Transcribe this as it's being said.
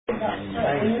We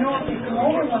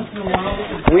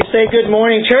say good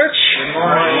morning, church. Good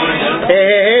morning.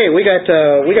 Hey! We got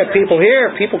people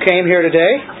here. People came here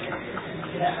today.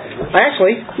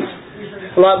 Actually,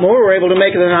 a lot more were able to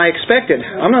make it than I expected.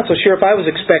 I'm not so sure if I was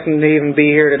expecting to even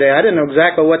be here today. I didn't know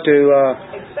exactly what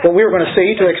we were going to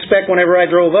see, to expect whenever I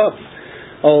drove up.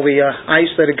 All the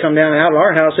ice that had come down out of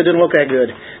our house, it didn't look that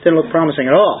good. It didn't look promising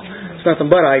at all. It's nothing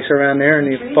but ice around there, and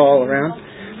you fall around.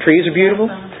 Trees are beautiful,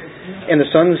 and the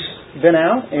sun's been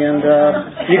out, and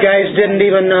you guys didn't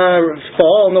even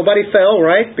fall. Nobody fell,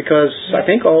 right? Because I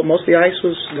think most of the ice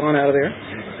was gone out of there.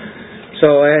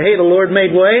 So, hey, the Lord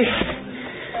made way.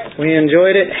 We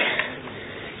enjoyed it,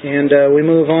 and we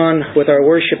move on with our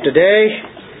worship today.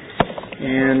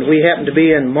 And we happen to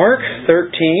be in Mark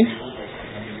 13.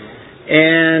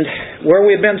 And where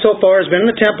we've been so far has been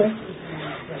in the temple.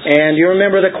 And you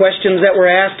remember the questions that were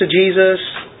asked to Jesus.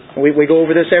 We go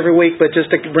over this every week, but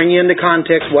just to bring you into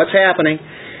context, what's happening.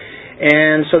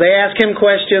 And so they ask Him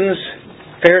questions,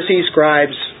 Pharisees,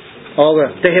 scribes, all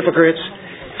the hypocrites.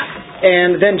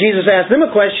 And then Jesus asked them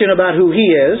a question about who He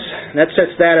is. That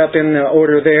sets that up in the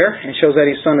order there and shows that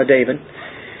He's Son of David.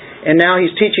 And now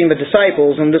He's teaching the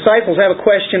disciples, and the disciples have a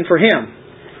question for Him.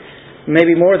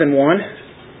 Maybe more than one.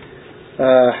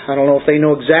 I don't know if they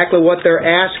know exactly what they're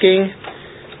asking,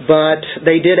 but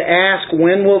they did ask,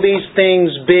 when will these things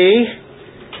be?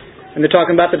 And they're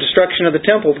talking about the destruction of the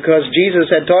temple, because Jesus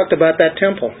had talked about that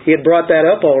temple. He had brought that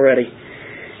up already.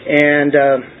 And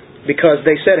because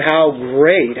they said how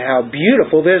great, how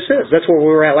beautiful this is. That's where we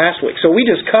were at last week. So we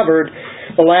just covered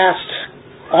the last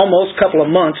almost couple of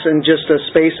months in just a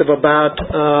space of about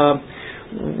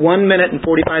 1 minute and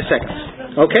 45 seconds.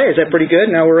 Okay, is that pretty good?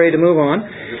 Now we're ready to move on.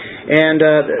 And,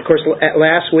 of course,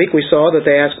 last week we saw that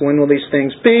they asked, when will these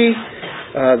things be?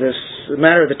 This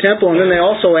matter of the temple. And then they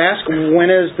also ask,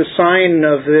 when is the sign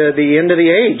of the end of the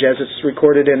age, as it's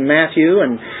recorded in Matthew.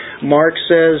 And Mark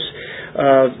says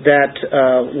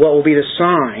that what will be the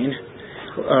sign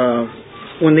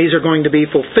when these are going to be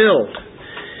fulfilled.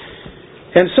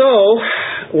 And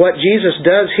so, what Jesus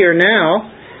does here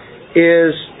now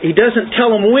is He doesn't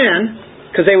tell them when,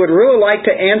 because they would really like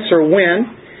to answer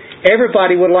when.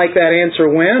 Everybody would like that answer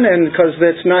when, and because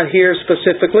that's not here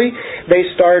specifically, they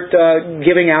start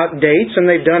giving out dates, and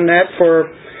they've done that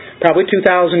for probably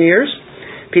 2,000 years.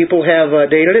 People have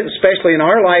dated it, especially in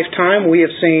our lifetime. We have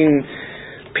seen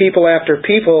people after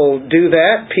people do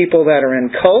that, people that are in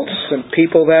cults, and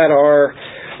people that are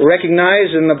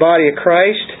recognized in the body of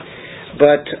Christ.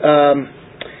 But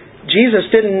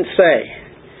Jesus didn't say,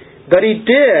 but He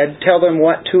did tell them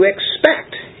what to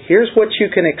expect. Here's what you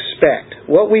can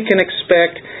expect. What we can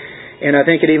expect, and I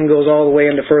think it even goes all the way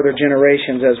into further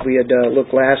generations as we had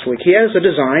looked last week. He has a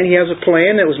design, He has a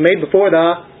plan that was made before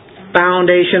the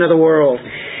foundation of the world.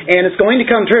 And it's going to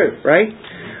come true, right?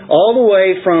 All the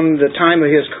way from the time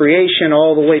of His creation,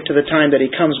 all the way to the time that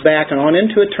He comes back and on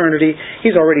into eternity,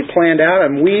 He's already planned out.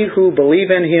 And we who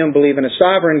believe in Him believe in a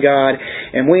sovereign God,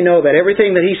 and we know that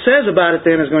everything that He says about it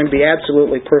then is going to be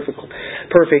absolutely perfect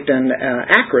and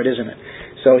accurate, isn't it?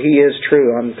 So He is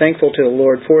true. I'm thankful to the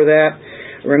Lord for that.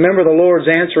 Remember, the Lord's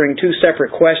answering two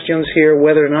separate questions here,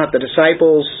 whether or not the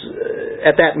disciples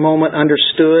at that moment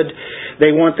understood.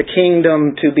 They want the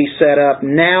kingdom to be set up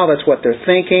now. That's what they're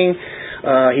thinking.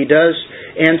 He does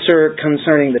answer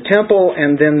concerning the temple,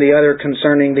 and then the other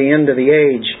concerning the end of the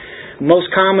age.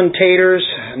 Most commentators,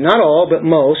 not all, but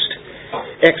most,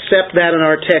 accept that in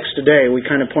our text today. We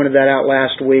kind of pointed that out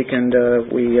last week, and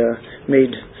we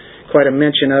made quite a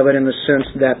mention of it in the sense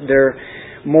that there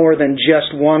more than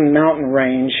just one mountain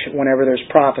range whenever there's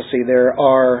prophecy. There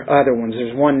are other ones.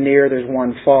 There's one near, there's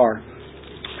one far.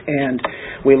 And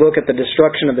we look at the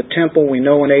destruction of the temple. We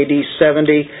know in AD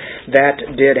 70 that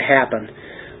did happen.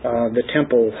 The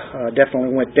temple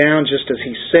definitely went down just as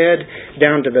He said,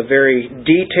 down to the very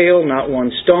detail. Not one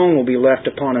stone will be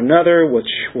left upon another, which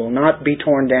will not be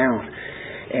torn down.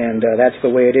 And that's the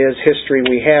way it is. History,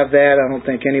 we have that. I don't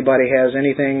think anybody has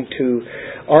anything to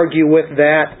argue with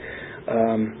that.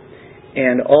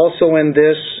 And also in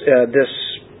this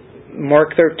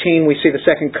Mark 13, we see the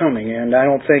second coming. And I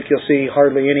don't think you'll see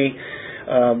hardly any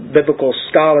biblical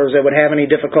scholars that would have any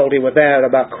difficulty with that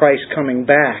about Christ coming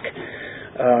back.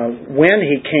 When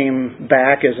He came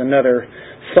back is another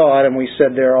thought. And we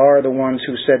said there are the ones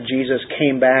who said Jesus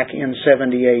came back in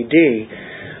 70 AD.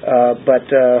 But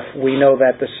we know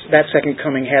that that second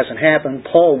coming hasn't happened.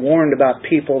 Paul warned about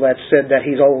people that said that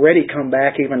He's already come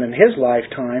back even in his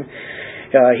lifetime.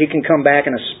 He can come back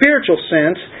in a spiritual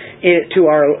sense to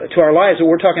our lives, but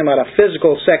we're talking about a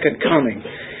physical second coming.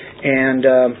 And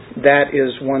that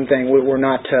is one thing. We're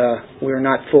not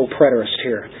full preterist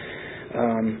here.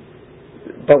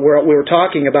 But we were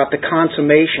talking about the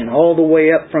consummation, all the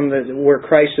way up from where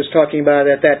Christ is talking about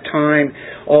at that time,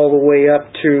 all the way up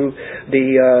to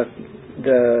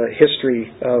the history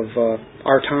of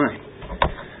our time,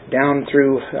 down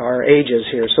through our ages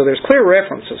here. So there's clear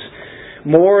references,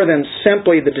 more than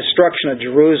simply the destruction of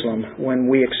Jerusalem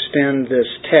when we extend this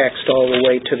text all the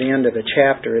way to the end of the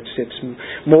chapter. It's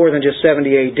more than just 70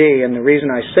 AD, and the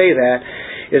reason I say that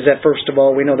is that, first of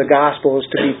all, we know the gospel is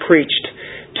to be preached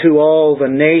to all the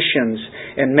nations.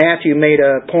 And Matthew made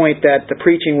a point that the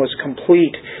preaching was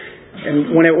complete,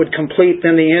 and when it would complete,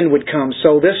 then the end would come.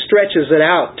 So this stretches it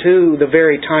out to the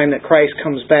very time that Christ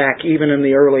comes back, even in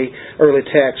the early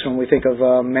texts when we think of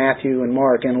Matthew and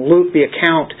Mark. And Luke, the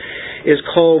account, is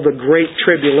called the Great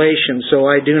Tribulation, so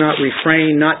I do not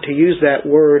refrain not to use that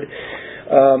word.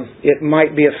 It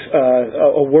might be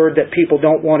a word that people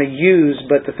don't want to use,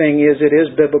 but the thing is, it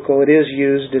is biblical. It is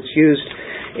used. It's used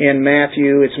in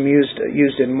Matthew. It's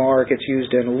used in Mark. It's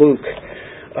used in Luke.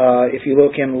 If you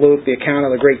look in Luke, the account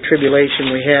of the Great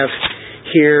Tribulation we have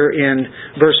here in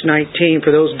verse 19,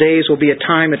 for those days will be a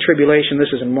time of tribulation.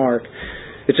 This is in Mark.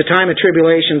 It's a time of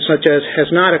tribulation such as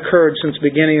has not occurred since the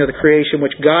beginning of the creation,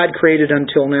 which God created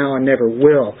until now and never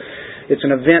will. It's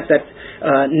an event that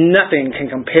nothing can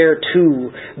compare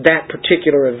to that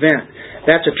particular event.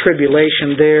 That's a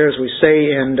tribulation there, as we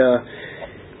say, and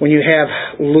when you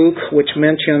have Luke, which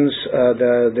mentions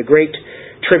the Great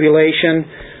Tribulation,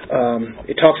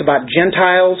 it talks about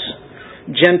Gentiles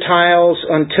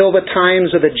until the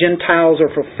times of the Gentiles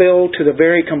are fulfilled, to the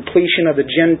very completion of the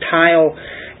Gentile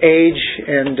age,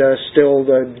 and still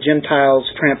the Gentiles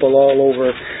trample all over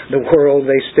the world.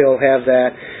 They still have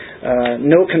that.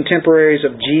 No contemporaries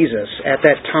of Jesus at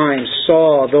that time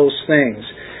saw those things.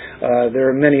 There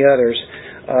are many others.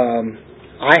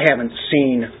 I haven't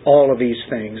seen all of these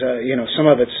things. Some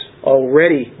of it's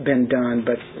already been done,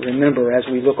 but remember, as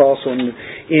we look also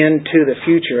into the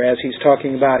future, as he's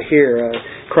talking about here,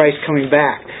 Christ coming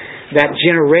back, that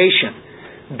generation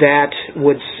that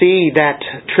would see that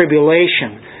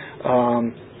tribulation,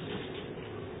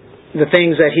 the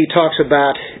things that he talks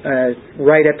about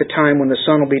right at the time when the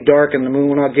sun will be dark and the moon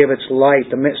will not give its light,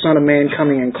 the Son of Man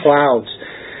coming in clouds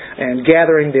and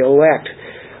gathering the elect.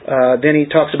 Then he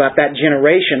talks about that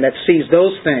generation that sees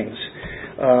those things.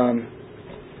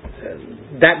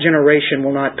 That generation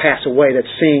will not pass away that's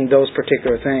seeing those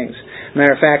particular things.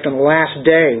 Matter of fact, on the last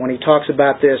day, when he talks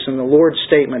about this in the Lord's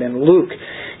statement in Luke,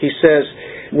 he says,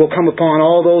 will come upon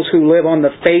all those who live on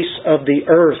the face of the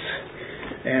earth.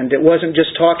 And it wasn't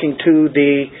just talking to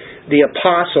the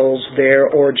apostles there,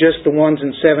 or just the ones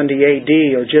in 70 AD,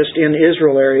 or just in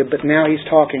Israel area, but now he's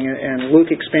talking, and Luke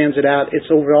expands it out, it's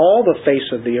over all the face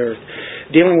of the earth,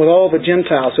 dealing with all the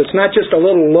Gentiles. So it's not just a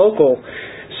little local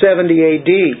 70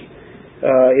 AD.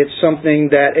 It's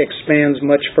something that expands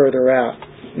much further out.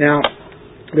 Now,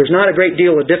 there's not a great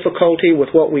deal of difficulty with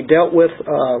what we dealt with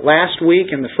last week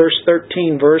in the first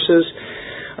 13 verses.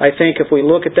 I think if we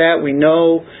look at that, we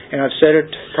know, and I've said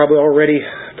it probably 3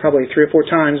 or 4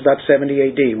 times about 70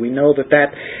 AD. We know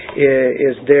that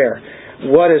is there.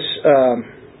 That's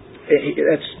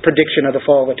prediction of the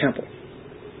fall of the temple.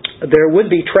 There would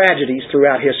be tragedies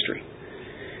throughout history.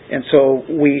 And so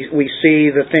we see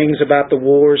the things about the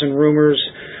wars and rumors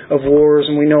of wars,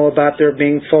 and we know about there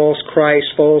being false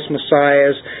Christ, false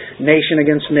messiahs, nation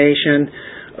against nation.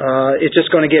 It's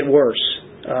just going to get worse.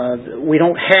 We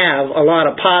don't have a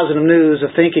lot of positive news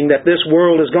of thinking that this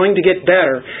world is going to get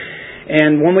better,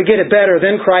 and when we get it better,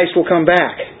 then Christ will come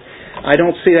back. I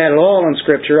don't see that at all in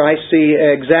Scripture. I see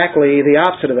exactly the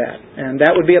opposite of that. And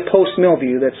that would be a post-mill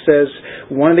view that says,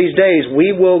 one of these days we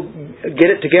will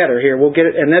get it together here. We'll get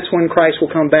it, and that's when Christ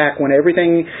will come back, when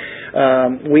everything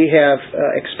we have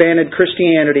expanded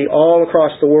Christianity all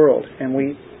across the world, and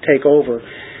we take over,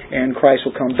 and Christ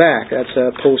will come back. That's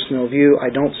a post-mill view.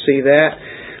 I don't see that.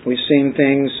 We've seen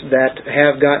things that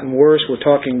have gotten worse. We're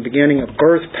talking beginning of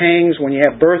birth pangs. When you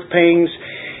have birth pangs,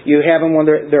 you have them when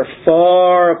they're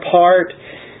far apart,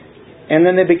 and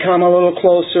then they become a little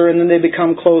closer, and then they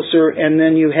become closer, and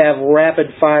then you have rapid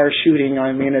fire shooting.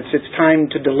 I mean, it's time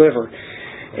to deliver.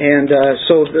 And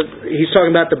he's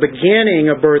talking about the beginning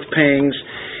of birth pangs,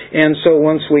 and so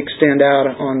once we extend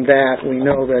out on that, we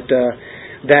know that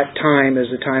that time is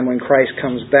the time when Christ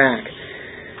comes back.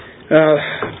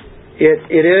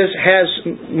 It has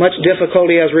much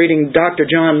difficulty. I was reading Dr.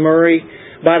 John Murray.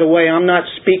 By the way, I'm not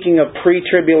speaking of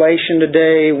pre-tribulation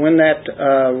today, when that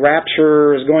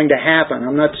rapture is going to happen.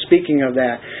 I'm not speaking of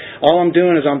that. All I'm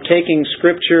doing is I'm taking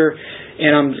Scripture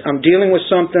And I'm dealing with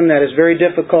something that is very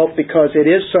difficult because it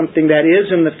is something that is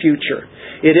in the future.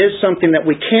 It is something that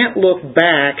we can't look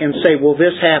back and say, well,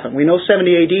 this happened. We know 70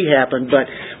 AD happened, but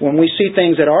when we see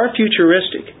things that are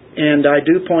futuristic, and I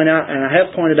do point out, and I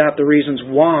have pointed out the reasons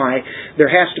why there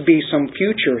has to be some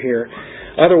future here.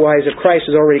 Otherwise, if Christ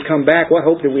has already come back, what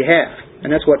hope do we have?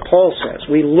 And that's what Paul says.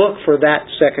 We look for that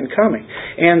second coming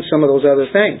and some of those other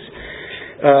things.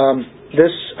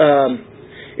 This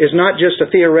is not just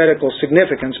a theoretical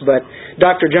significance, but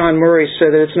Dr. John Murray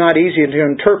said that it's not easy to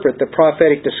interpret the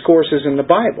prophetic discourses in the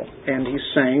Bible. And he's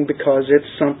saying because it's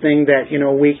something that,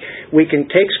 we can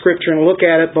take Scripture and look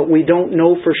at it, but we don't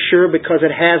know for sure because it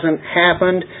hasn't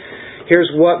happened. Here's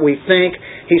what we think.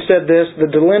 He said this, the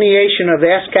delineation of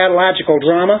the eschatological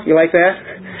drama, you like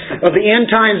that? Of the end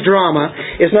times drama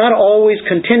is not always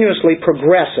continuously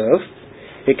progressive.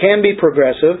 It can be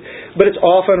progressive, but it's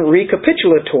often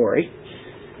recapitulatory.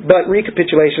 But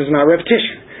recapitulation is not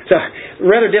repetition. So,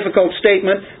 rather difficult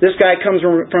statement. This guy comes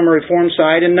from a Reformed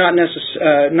side and not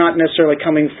necessarily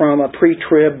coming from a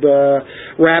pre-trib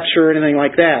rapture or anything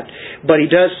like that. But he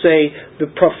does say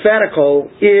the prophetical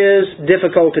is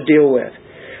difficult to deal with.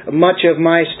 Much of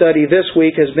my study this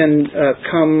week has been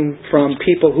come from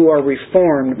people who are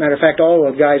Reformed. Matter of fact, all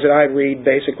the guys that I read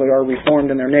basically are Reformed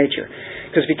in their nature.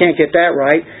 Because if you can't get that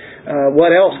right,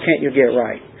 what else can't you get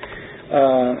right?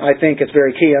 I think it's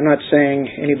very key. I'm not saying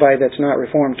anybody that's not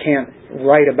Reformed can't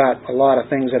write about a lot of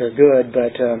things that are good,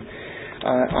 but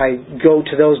I go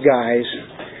to those guys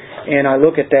and I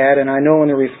look at that, and I know in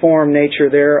the Reformed nature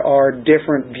there are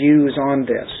different views on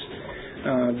this.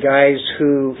 Guys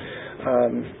who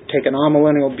take an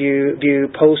amillennial view,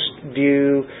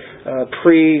 post-view,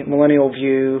 pre-millennial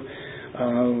view,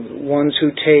 ones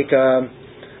who take a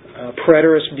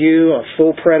preterist view, a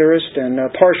full preterist, and a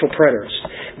partial preterist.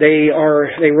 They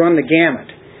run the gamut.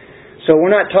 So we're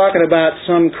not talking about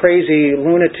some crazy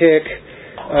lunatic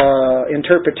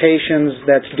interpretations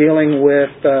that's dealing with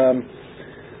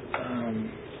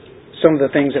some of the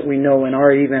things that we know in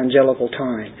our evangelical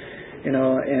time,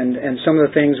 and some of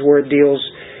the things where it deals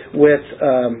with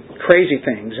crazy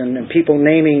things and people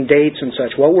naming dates and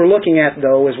such. What we're looking at,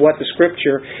 though, is what the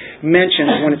Scripture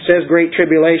mentions. When it says Great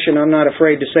Tribulation, I'm not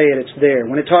afraid to say it, it's there.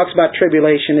 When it talks about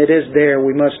tribulation, it is there.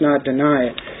 We must not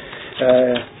deny it.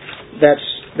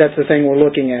 That's the thing we're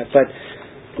looking at. But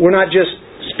we're not just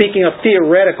speaking of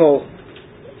theoretical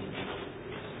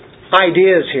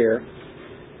ideas here.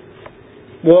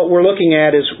 What we're looking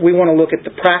at is we want to look at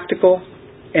the practical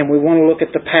and we want to look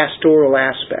at the pastoral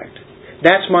aspect.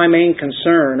 That's my main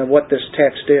concern of what this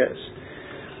text is.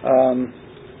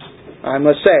 I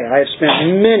must say, I have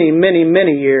spent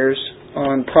many years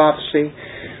on prophecy.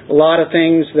 A lot of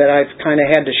things that I've kind of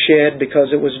had to shed because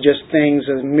it was just things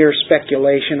of mere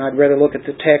speculation. I'd rather look at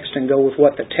the text and go with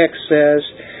what the text says.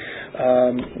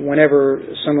 Whenever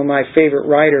some of my favorite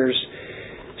writers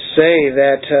say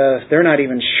that they're not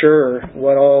even sure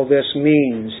what all this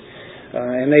means,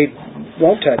 and they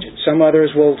won't touch it. Some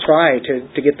others will try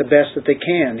to get the best that they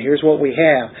can. Here's what we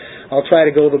have. I'll try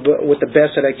to go with the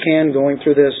best that I can going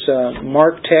through this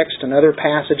Mark text and other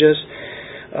passages.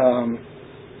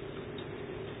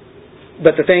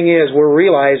 But the thing is, we're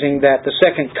realizing that the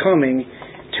second coming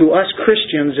to us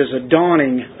Christians is a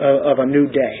dawning of a new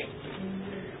day.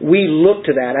 We look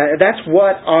to that. That's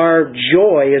what our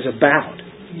joy is about.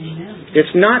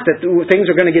 It's not that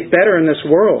things are going to get better in this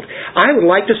world. I would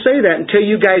like to say that and tell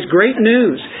you guys great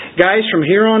news. Guys, from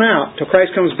here on out, till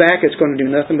Christ comes back, it's going to do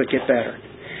nothing but get better.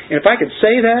 And if I could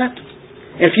say that,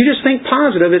 and if you just think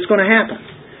positive, it's going to happen.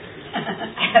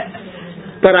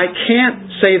 But I can't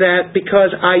say that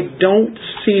because I don't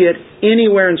see it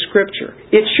anywhere in Scripture.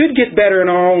 It should get better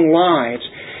in our own lives,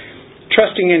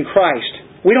 trusting in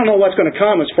Christ. We don't know what's going to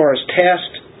come as far as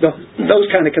tests,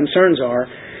 those kind of concerns are.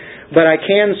 But I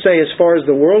can say, as far as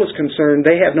the world is concerned,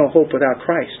 they have no hope without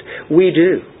Christ. We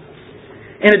do.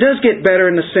 And it does get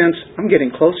better in the sense, I'm getting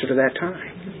closer to that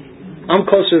time. I'm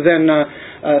closer than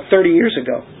 30 years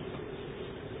ago.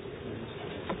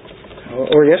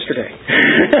 Or yesterday.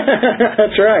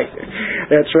 That's right.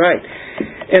 That's right.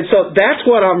 And so that's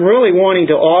what I'm really wanting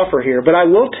to offer here. But I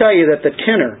will tell you that the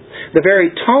tenor, the very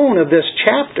tone of this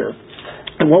chapter,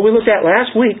 and what we looked at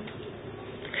last week,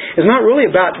 is not really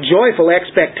about joyful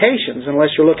expectations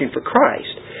unless you're looking for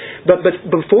Christ. But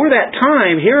before that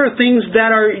time, here are things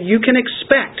that you can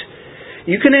expect.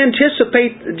 You can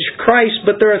anticipate Christ,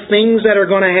 but there are things that are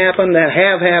going to happen, that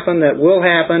have happened, that will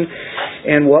happen.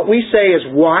 And what we say is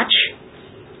watch,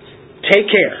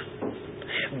 take care,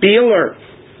 be alert.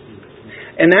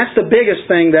 And that's the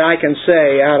biggest thing that I can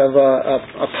say out of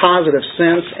a positive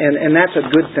sense, and that's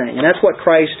a good thing. And that's what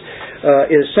Christ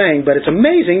is saying. But it's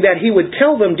amazing that He would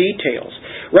tell them details.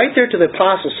 Right there to the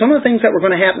apostles, some of the things that were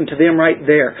going to happen to them right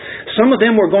there. Some of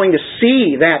them were going to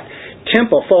see that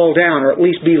temple fall down, or at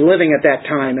least be living at that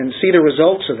time and see the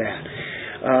results of that.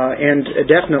 And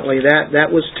definitely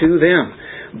that was to them.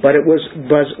 But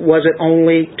was it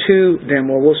only to them?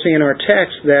 Well, we'll see in our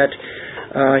text that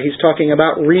he's talking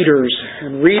about readers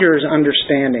and readers'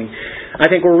 understanding. I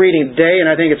think we're reading today, and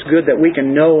I think it's good that we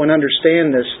can know and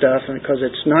understand this stuff, because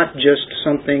it's not just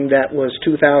something that was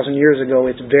 2,000 years ago.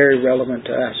 It's very relevant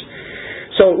to us.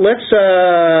 So let's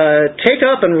take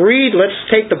up and read. Let's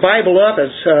take the Bible up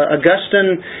as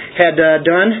Augustine had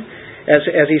done, as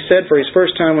he said for his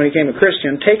first time when he became a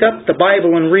Christian. Take up the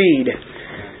Bible and read.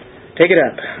 Take it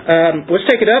up. Let's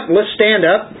take it up. Let's stand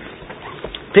up.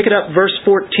 Pick it up, verse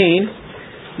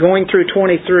 14, going through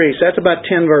 23. So that's about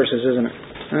 10 verses, isn't it?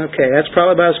 Okay, that's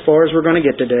probably about as far as we're going to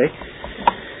get today.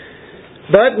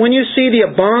 But when you see the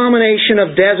abomination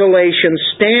of desolation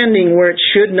standing where it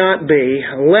should not be,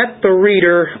 let the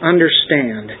reader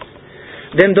understand.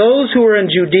 Then those who are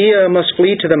in Judea must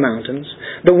flee to the mountains.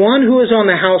 The one who is on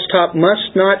the housetop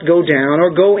must not go down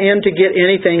or go in to get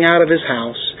anything out of his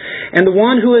house. And the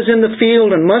one who is in the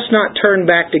field and must not turn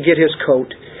back to get his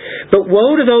coat. But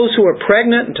woe to those who are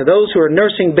pregnant and to those who are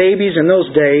nursing babies in those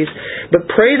days. But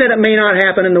pray that it may not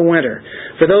happen in the winter.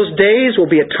 For those days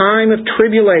will be a time of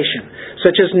tribulation,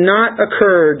 such as not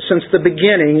occurred since the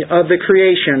beginning of the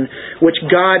creation, which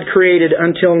God created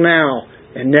until now,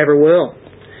 and never will.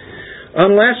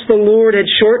 Unless the Lord had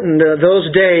shortened those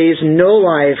days, no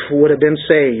life would have been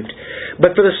saved.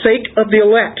 But for the sake of the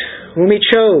elect, whom He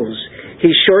chose,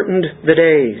 He shortened the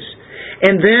days.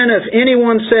 And then if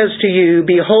anyone says to you,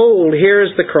 Behold, here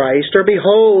is the Christ, or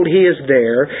Behold, He is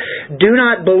there, do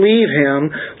not believe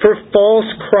him, for false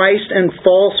Christ and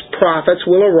false prophets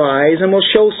will arise and will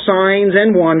show signs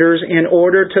and wonders in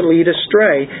order to lead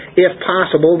astray, if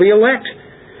possible, the elect.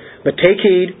 But take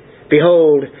heed,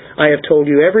 behold, I have told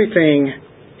you everything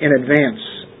in advance.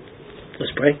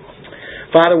 Let's pray.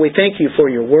 Father, we thank You for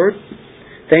Your Word.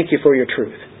 Thank You for Your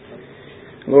truth.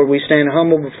 Lord, we stand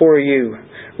humble before You,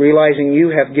 realizing You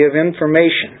have given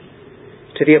information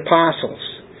to the apostles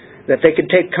that they could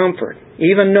take comfort,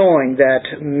 even knowing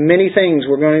that many things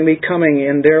were going to be coming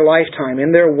in their lifetime,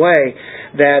 in their way,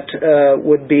 that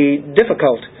would be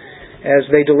difficult as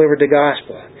they delivered the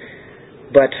gospel.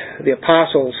 But the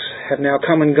apostles have now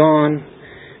come and gone.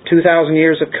 2,000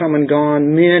 years have come and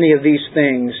gone. Many of these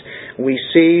things we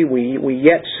see, we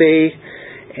yet see,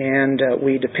 and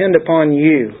we depend upon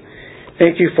You.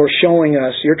 Thank You for showing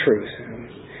us Your truth.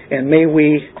 And may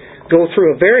we go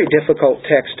through a very difficult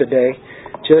text today,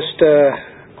 just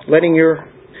letting Your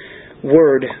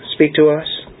Word speak to us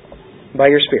by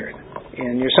Your Spirit.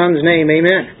 In Your Son's name,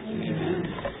 amen.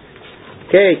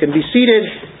 Okay, you can be seated.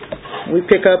 We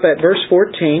pick up at verse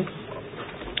 14,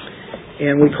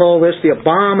 and we call this the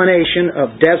abomination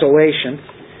of desolation.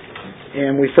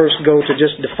 And we first go to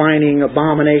just defining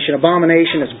abomination.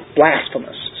 Abomination is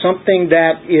blasphemous. Something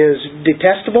that is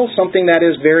detestable, something that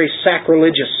is very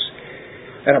sacrilegious.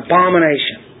 An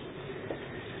abomination.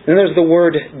 Then there's the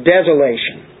word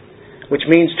desolation, which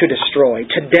means to destroy,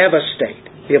 to devastate.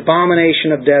 The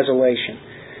abomination of desolation.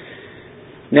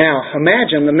 Now,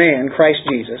 imagine the man, Christ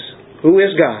Jesus, who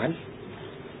is God,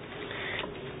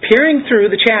 peering through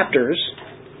the chapters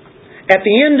at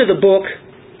the end of the book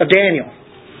of Daniel.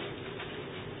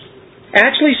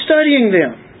 Actually studying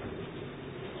them.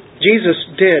 Jesus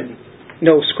did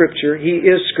know Scripture. He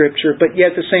is Scripture, but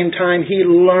yet at the same time He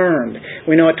learned.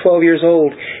 We know at 12 years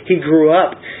old He grew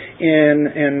up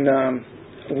in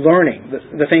learning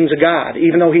the things of God,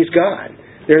 even though He's God.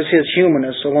 There's His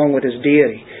humanness along with His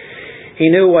deity. He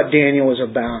knew what Daniel was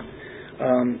about.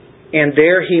 And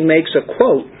there He makes a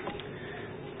quote,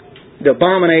 the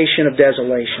abomination of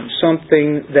desolation,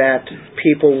 something that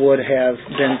people would have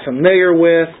been familiar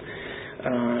with.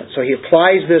 So He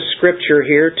applies this scripture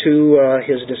here to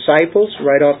His disciples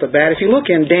right off the bat. If you look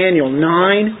in Daniel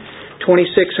 9,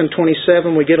 26 and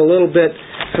 27, we get a little bit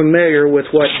familiar with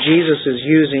what Jesus is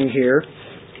using here.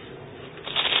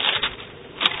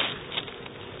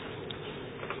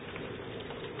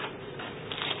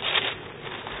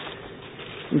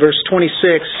 Verse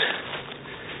 26,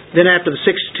 Then after the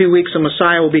 62 weeks the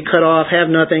Messiah will be cut off,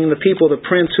 have nothing. The people, the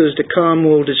prince who is to come,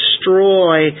 will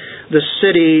destroy the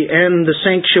city and the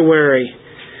sanctuary.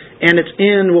 And its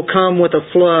end will come with a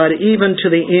flood. Even to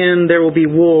the end there will be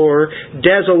war.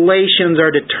 Desolations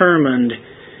are determined.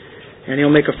 And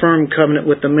He'll make a firm covenant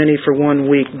with the many for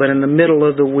 1 week. But in the middle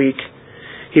of the week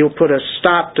He will put a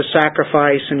stop to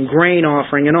sacrifice and grain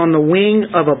offering. And on the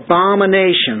wing of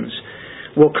abominations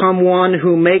will come one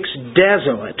who makes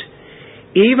desolate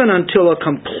even until a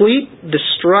complete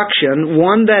destruction,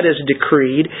 one that is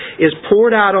decreed, is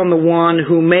poured out on the one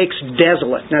who makes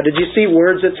desolate. Now, did you see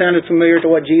words that sounded familiar to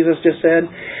what Jesus just said?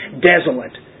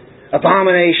 Desolate.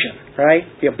 Abomination, right?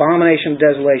 The abomination of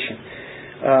desolation.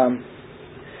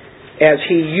 As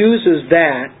he uses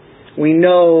that, we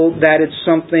know that it's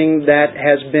something that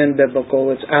has been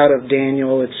biblical. It's out of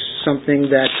Daniel. It's something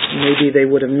that maybe they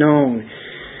would have known.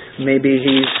 Maybe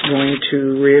he's going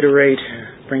to reiterate,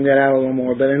 bring that out a little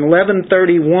more. But in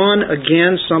 11:31,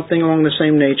 again, something along the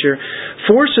same nature.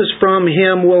 Forces from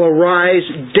him will arise,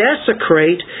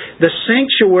 desecrate the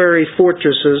sanctuary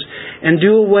fortresses, and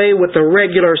do away with the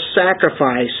regular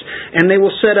sacrifice. And they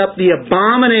will set up the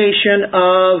abomination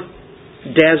of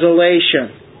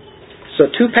desolation. So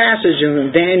 2 passages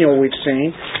in Daniel we've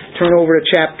seen. Turn over to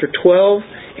chapter 12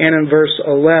 and in verse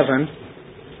 11.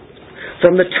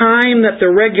 From the time that the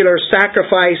regular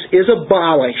sacrifice is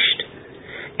abolished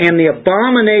and the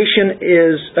abomination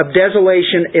of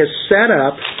desolation is set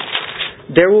up,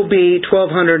 there will be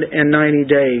 1,290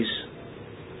 days.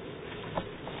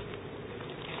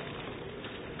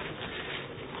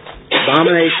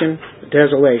 Abomination,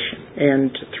 desolation.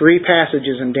 And 3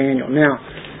 passages in Daniel. Now,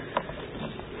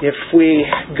 if we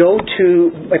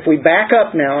back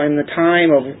up now in the time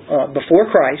of before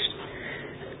Christ,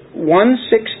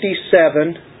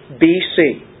 167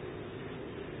 BC,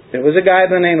 there was a guy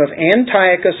by the name of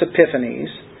Antiochus Epiphanes.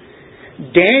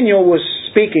 Daniel was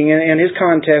speaking, in his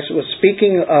context, was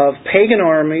speaking of pagan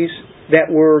armies that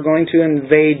were going to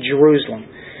invade Jerusalem.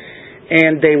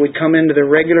 And they would come into the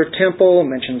regular temple,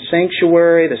 mention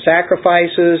sanctuary, the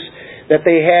sacrifices that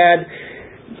they had.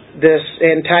 This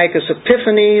Antiochus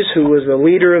Epiphanes, who was the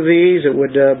leader of these, it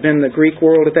would have been the Greek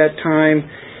world at that time,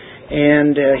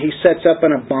 and he sets up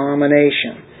an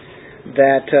abomination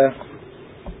that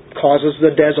causes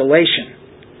the desolation.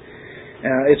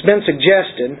 It's been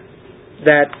suggested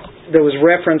that there was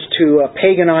reference to a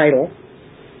pagan idol,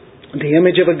 the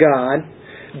image of a god,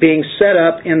 being set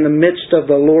up in the midst of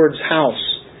the Lord's house.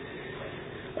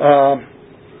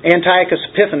 Antiochus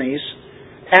Epiphanes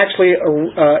actually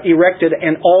erected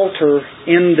an altar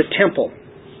in the temple.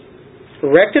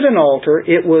 Erected an altar.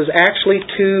 It was actually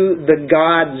to the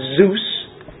god Zeus,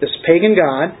 this pagan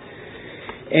god.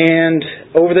 And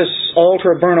over this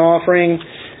altar of burnt offering,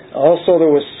 also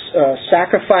there was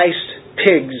sacrificed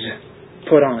pigs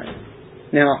put on it.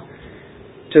 Now,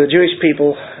 to the Jewish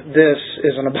people, this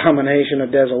is an abomination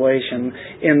of desolation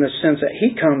in the sense that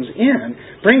he comes in,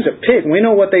 brings a pig. We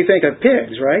know what they think of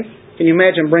pigs, right? Can you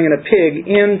imagine bringing a pig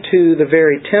into the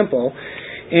very temple,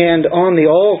 and on the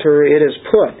altar it is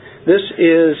put? This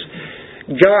is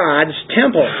God's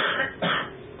temple.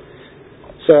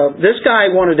 So this guy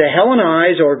wanted to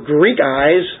Hellenize or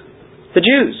Greekize the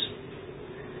Jews.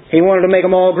 He wanted to make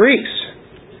them all Greeks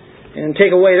and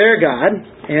take away their God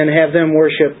and have them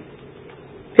worship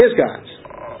his gods.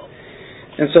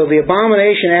 And so the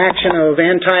abomination action of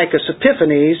Antiochus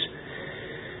Epiphanes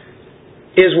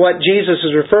is what Jesus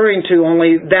is referring to,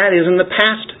 only that is in the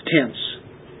past tense.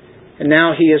 And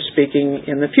now he is speaking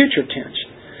in the future tense.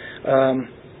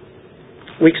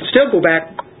 We can still go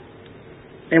back,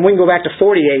 and we can go back to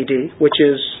 40 AD, which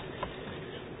is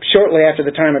shortly after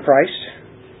the time of Christ,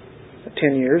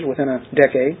 10 years, within a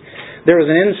decade. There was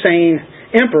an insane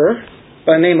emperor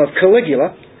by the name of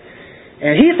Caligula,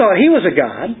 and he thought he was a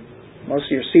god. Most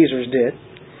of your Caesars did.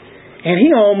 And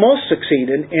he almost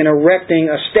succeeded in erecting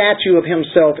a statue of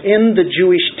himself in the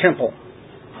Jewish temple.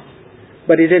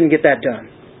 But he didn't get that done.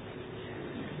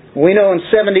 We know in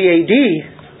 70 AD,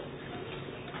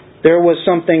 there was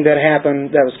something that happened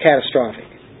that was catastrophic.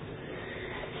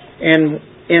 And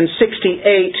in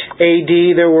 68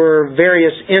 AD, there were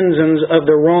various ensigns of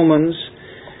the Romans,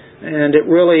 and it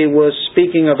really was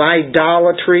speaking of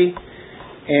idolatry,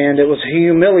 and it was a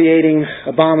humiliating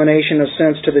abomination of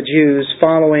sense to the Jews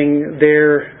following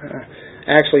their,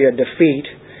 actually a defeat.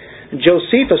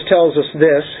 Josephus tells us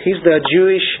this. He's the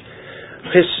Jewish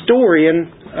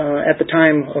historian at the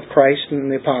time of Christ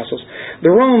and the apostles. The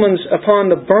Romans,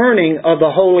 upon the burning of the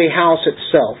holy house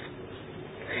itself,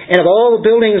 and of all the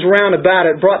buildings round about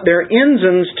it, brought their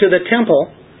ensigns to the temple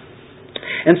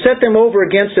and set them over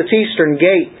against its eastern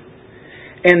gate.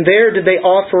 And there did they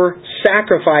offer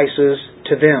sacrifices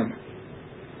to them.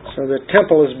 So the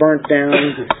temple is burnt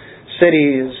down,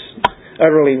 city is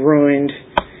utterly ruined.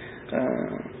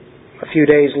 A few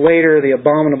days later, the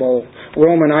abominable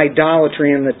Roman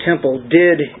idolatry in the temple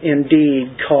did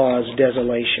indeed cause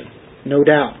desolation. No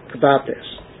doubt about this.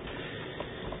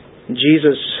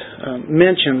 Jesus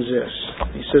mentions this.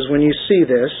 He says, when you see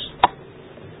this,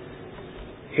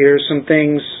 here's some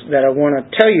things that I want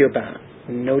to tell you about.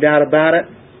 No doubt about it.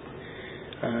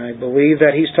 I believe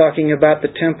that he's talking about the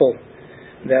temple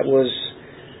that was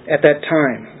at that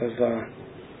time of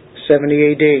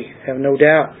 70 AD. I have no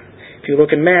doubt. If you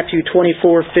look in Matthew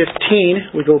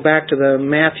 24:15, we go back to the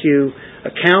Matthew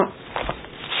account.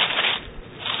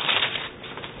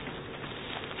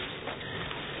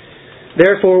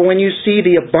 Therefore, when you see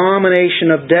the abomination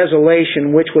of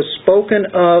desolation, which was spoken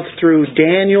of through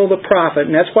Daniel the prophet,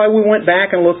 and that's why we went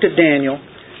back and looked at Daniel,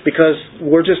 because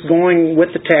we're just going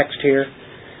with the text here.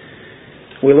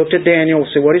 We looked at Daniel,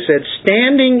 see what he said,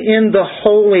 standing in the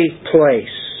holy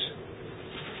place.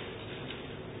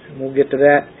 And we'll get to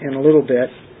that in a little bit.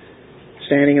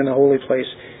 Standing in the holy place.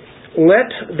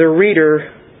 Let the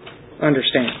reader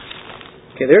understand.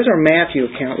 Okay, there's our Matthew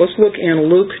account. Let's look in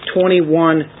Luke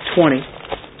 21:20.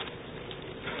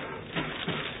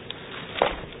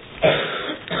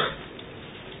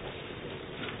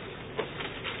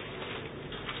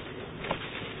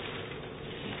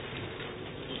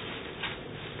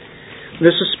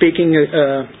 This is speaking,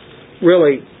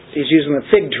 really, he's using the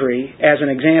fig tree as an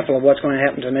example of what's going to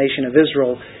happen to the nation of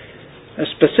Israel,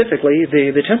 specifically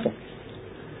the temple.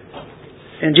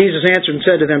 And Jesus answered and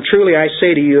said to them, truly I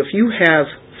say to you, if you have,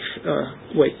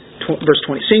 verse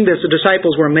 20, seeing this, the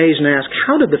disciples were amazed and asked,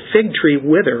 how did the fig tree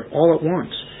wither all at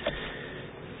once?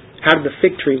 How did the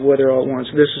fig tree wither all at once?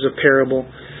 This is a parable.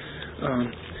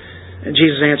 And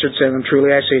Jesus answered and said to them, truly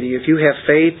I say to you, if you have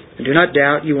faith and do not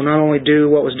doubt, you will not only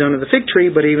do what was done to the fig tree,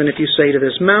 but even if you say to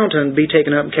this mountain, be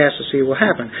taken up and cast to sea, it will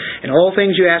happen. And all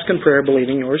things you ask in prayer,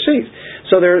 believing you will receive.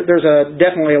 So there's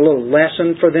definitely a little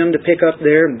lesson for them to pick up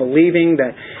there, and believing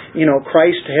that,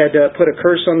 Christ had put a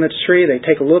curse on this tree. They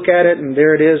take a look at it, and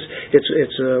there it is.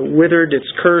 It's withered, it's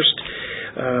cursed.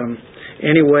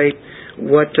 Anyway,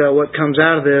 what comes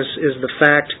out of this is the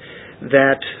fact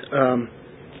that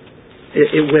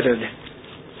it withered.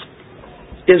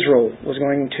 Israel was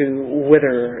going to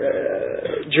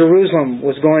wither. Jerusalem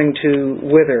was going to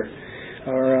wither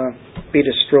or be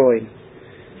destroyed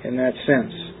in that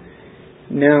sense.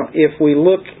 Now, if we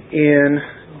look in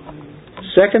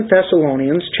 2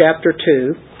 Thessalonians chapter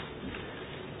 2,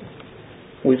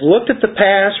 we've looked at the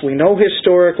past. We know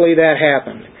historically that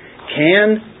happened.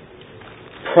 Can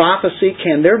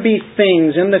there be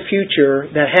things in the future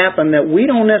that happen that we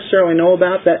don't necessarily know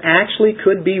about that actually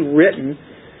could be written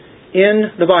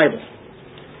in the Bible?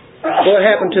 What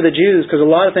happened to the Jews, because a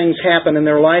lot of things happen in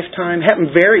their lifetime,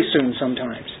 happen very soon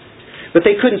sometimes. But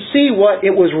they couldn't see what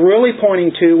it was really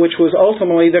pointing to, which was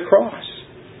ultimately the cross.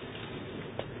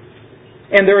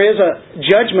 And there is a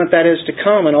judgment that is to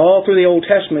come, and all through the Old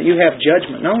Testament you have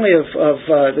judgment, not only of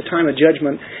the time of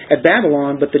judgment at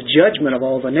Babylon, but the judgment of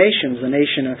all the nations, the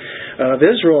nation of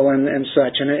Israel and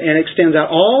such, and it extends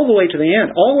out all the way to the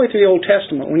end, all the way through the Old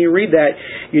Testament. When you read that,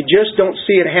 you just don't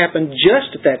see it happen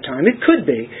just at that time. It could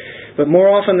be, but more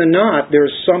often than not,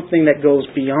 there's something that goes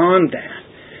beyond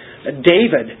that.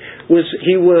 David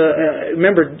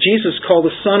remember, Jesus called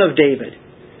the Son of David,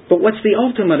 but what's the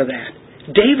ultimate of that?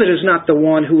 David is not the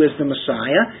one who is the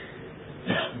Messiah.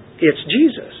 It's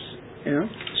Jesus.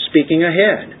 Speaking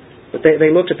ahead. But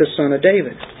they looked at the Son of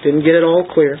David. Didn't get it all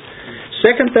clear.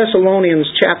 2 Thessalonians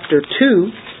chapter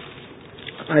 2,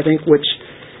 I think, which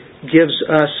gives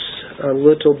us a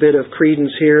little bit of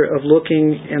credence here of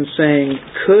looking and saying,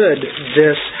 could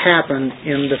this happen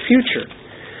in the future?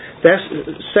 That's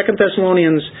 2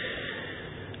 Thessalonians.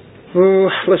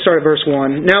 Let's start at verse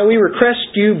 1. Now we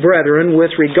request you, brethren,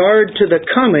 with regard to the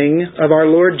coming of our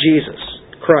Lord Jesus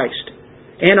Christ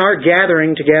and our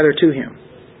gathering together to Him.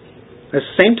 At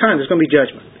the same time, there's going to be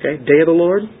judgment. Okay? Day of the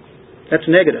Lord, that's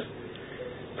negative.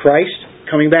 Christ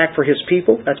coming back for His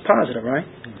people, that's positive, right?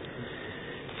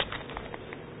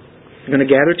 You're going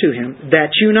to gather to Him,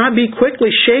 that you not be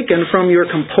quickly shaken from your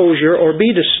composure or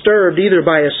be disturbed either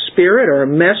by a spirit or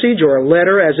a message or a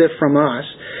letter as if from us,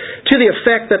 to the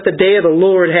effect that the day of the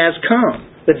Lord has come.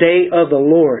 The day of the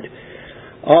Lord.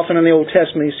 Often in the Old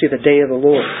Testament you see the day of the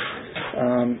Lord.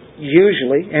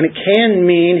 Usually, and it can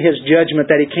mean His judgment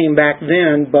that He came back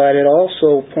then, but it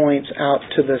also points out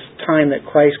to the time that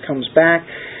Christ comes back.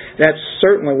 That's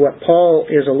certainly what Paul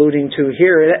is alluding to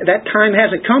here. That time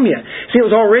hasn't come yet. See, it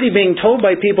was already being told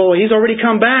by people, He's already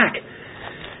come back.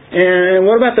 And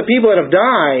what about the people that have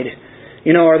died?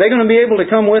 Are they going to be able to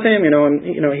come with Him?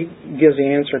 He gives the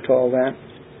answer to all that.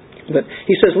 But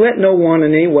he says, let no one in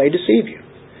any way deceive you.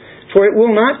 For it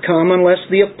will not come unless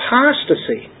the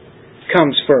apostasy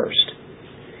comes first.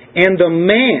 And the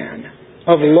man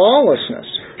of lawlessness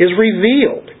is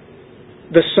revealed,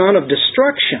 the son of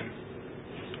destruction.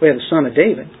 We have the son of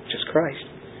David, which is Christ.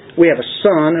 We have a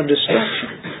son of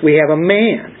destruction. We have a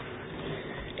man.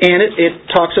 And it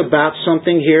talks about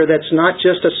something here that's not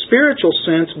just a spiritual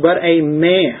sense, but a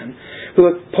man who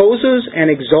opposes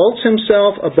and exalts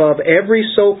himself above every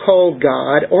so-called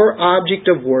God or object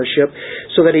of worship,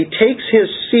 so that he takes his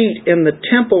seat in the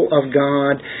temple of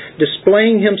God,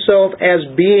 displaying himself as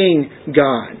being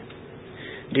God.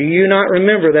 Do you not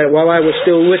remember that while I was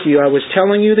still with you, I was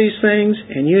telling you these things?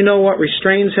 And you know what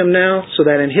restrains him now, so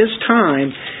that in his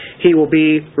time he will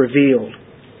be revealed.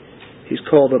 He's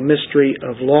called the mystery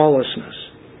of lawlessness.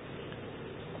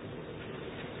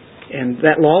 And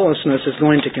that lawlessness is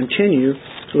going to continue.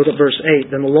 Look at verse 8.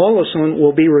 Then the lawless one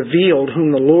will be revealed,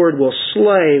 whom the Lord will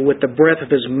slay with the breath of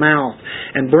His mouth,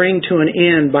 and bring to an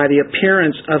end by the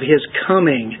appearance of His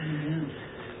coming.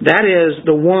 That is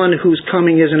the one whose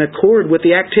coming is in accord with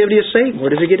the activity of Satan.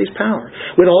 Where does he get his power?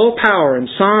 With all power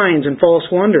and signs and false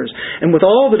wonders, and with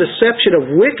all the deception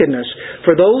of wickedness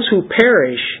for those who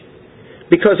perish,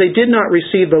 because they did not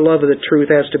receive the love of the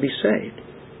truth as to be saved.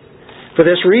 For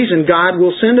this reason, God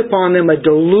will send upon them a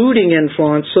deluding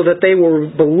influence, so that they will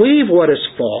believe what is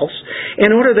false, in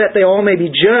order that they all may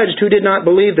be judged who did not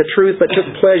believe the truth but took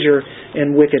pleasure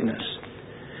in wickedness.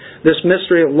 This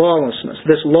mystery of lawlessness,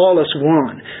 this lawless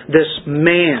one, this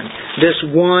man, this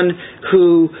one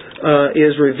who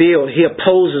is revealed, he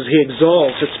opposes, he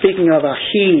exalts. It's speaking of a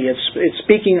he. It's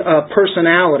speaking of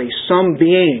personality, some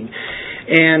being.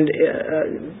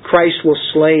 And Christ will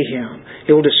slay him.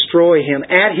 He will destroy him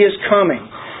at His coming.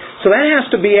 So that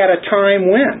has to be at a time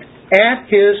when? At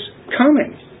His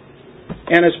coming.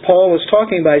 And as Paul was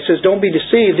talking about, he says, don't be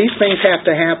deceived. These things have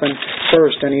to happen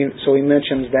first. And so he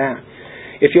mentions that.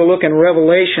 If you'll look in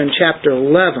Revelation chapter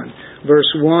 11, verse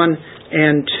 1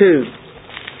 and 2,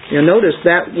 you'll notice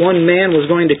that one man was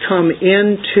going to come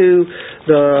into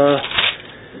the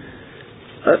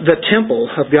temple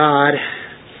of God,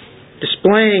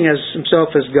 displaying himself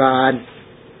as God,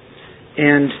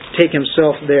 and take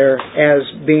himself there as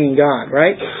being God,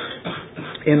 right?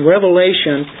 In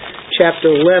Revelation chapter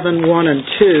 11, 1 and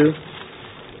 2,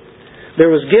 there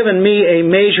was given me a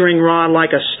measuring rod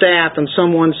like a staff, and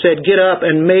someone said, get up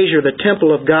and measure the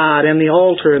temple of God and the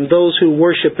altar and those who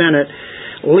worship in it.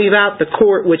 Leave out the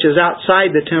court which is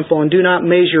outside the temple, and do not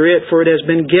measure it, for it has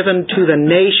been given to the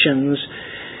nations,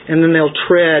 and then they'll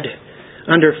tread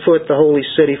underfoot the holy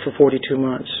city for 42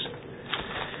 months.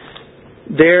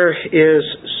 There is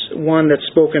one that's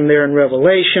spoken there in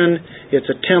Revelation.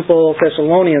 It's a temple.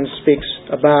 Thessalonians speaks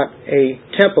about a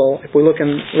temple. If we look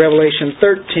in Revelation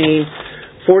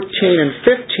 13, 14, and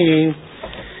 15,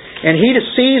 and he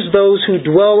deceives those who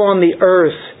dwell on the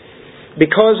earth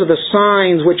because of the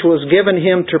signs which was given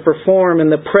him to perform in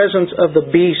the presence of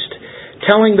the beast,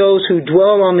 telling those who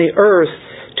dwell on the earth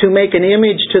to make an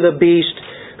image to the beast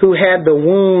who had the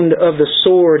wound of the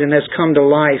sword and has come to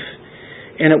life.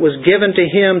 And it was given to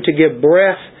him to give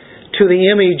breath to the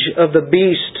image of the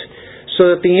beast,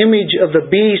 so that the image of the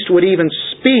beast would even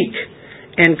speak,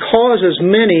 and cause as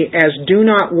many as do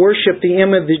not worship the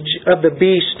image of the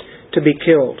beast to be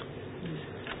killed.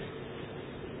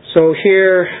 So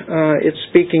here it's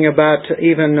speaking about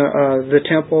even the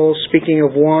temple, speaking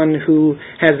of one who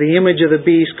has the image of the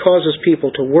beast, causes people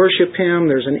to worship him.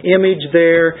 There's an image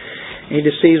there. He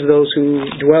deceives those who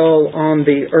dwell on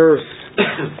the earth.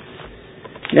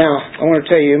 Now, I want to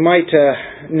tell you, you might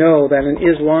know that in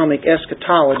Islamic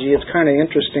eschatology, it's kind of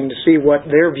interesting to see what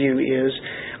their view is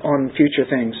on future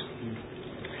things.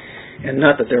 And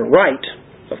not that they're right,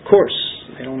 of course.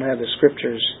 They don't have the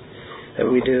scriptures that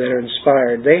we do that are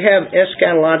inspired. They have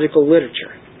eschatological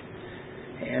literature.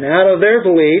 And out of their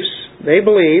beliefs, they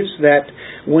believe that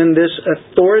when this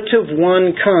authoritative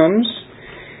one comes,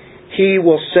 he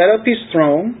will set up his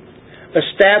throne,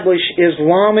 establish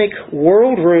Islamic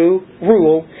world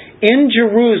rule in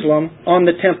Jerusalem on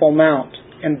the Temple Mount.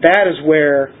 And that is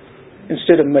where,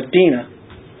 instead of Medina,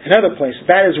 another place,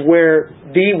 that is where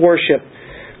the worship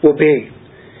will be.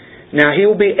 Now, he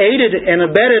will be aided and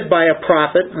abetted by a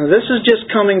prophet. Now, this is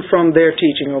just coming from their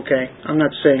teaching, okay? I'm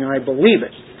not saying I believe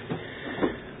it.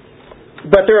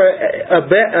 But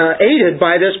they're aided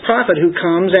by this prophet who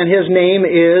comes, and his name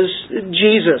is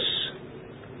Jesus.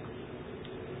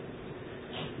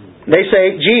 They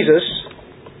say Jesus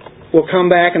will come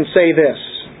back and say this: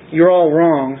 you're all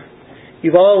wrong.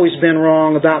 You've always been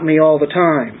wrong about me all the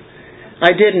time.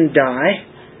 I didn't die.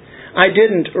 I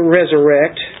didn't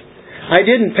resurrect. I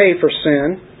didn't pay for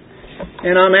sin.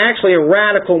 And I'm actually a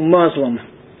radical Muslim.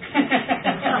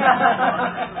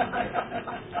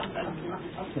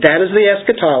 That is the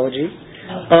eschatology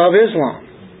of Islam.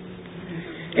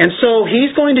 And so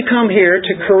he's going to come here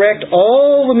to correct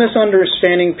all the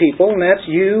misunderstanding people, and that's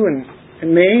you and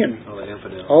me and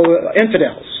all the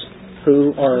infidels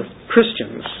who are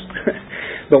Christians.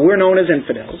 But we're known as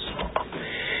infidels.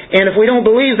 And if we don't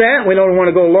believe that, we don't want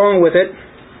to go along with it.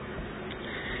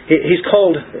 He's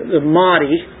called the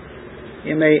Mahdi,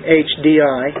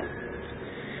 M-A-H-D-I.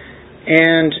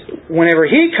 And whenever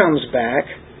he comes back,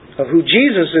 of who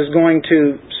Jesus is going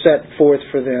to set forth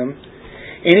for them,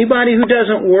 anybody who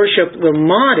doesn't worship the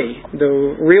Mahdi,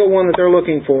 the real one that they're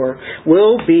looking for,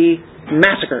 will be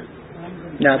massacred.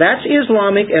 Now that's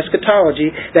Islamic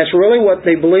eschatology. That's really what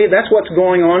they believe. That's what's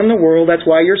going on in the world. That's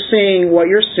why you're seeing what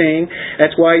you're seeing.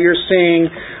 That's why you're seeing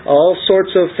all sorts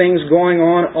of things going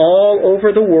on all over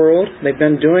the world. They've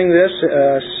been doing this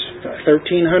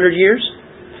 1,300 years.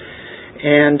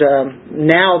 And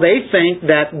now they think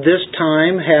that this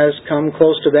time has come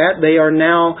close to that. They are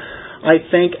now, I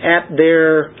think, at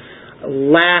their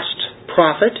last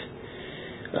prophet.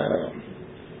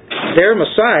 Their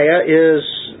Messiah is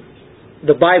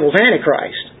the Bible's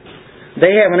Antichrist.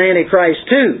 They have an Antichrist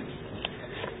too.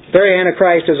 Their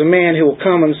Antichrist is a man who will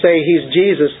come and say he's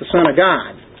Jesus, the Son of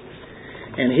God.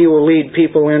 And he will lead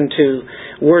people into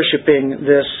worshiping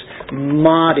this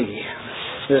Mahdi,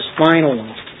 this final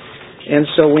one. And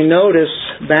so we notice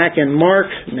back in Mark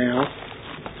now,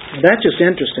 that's just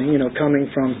interesting, coming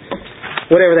from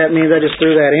whatever that means. I just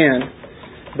threw that in.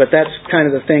 But that's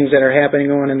kind of the things that are happening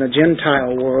on in the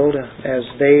Gentile world as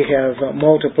they have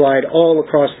multiplied all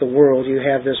across the world. You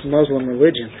have this Muslim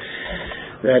religion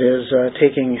that is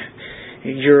taking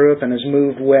Europe and has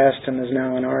moved west and is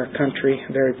now in our country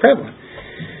very prevalent.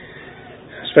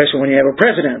 Especially when you have a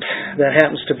president that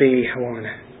happens to be one.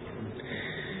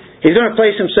 He's going to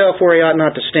place himself where he ought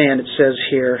not to stand, it says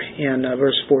here in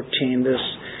verse 14. This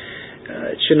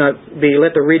it should not be,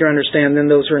 let the reader understand, then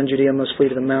those who are in Judea must flee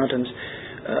to the mountains.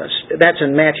 That's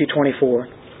in Matthew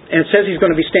 24. And it says he's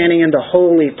going to be standing in the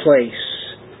holy place.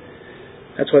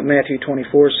 That's what Matthew 24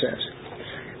 says.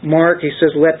 Mark, he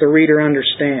says, let the reader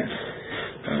understand.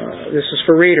 This is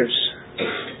for readers.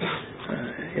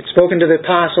 It's spoken to the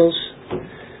apostles,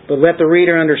 but let the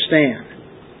reader understand.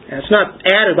 And it's not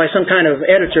added by some kind of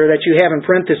editor that you have in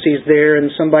parentheses there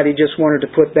and somebody just wanted to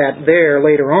put that there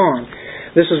later on.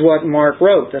 This is what Mark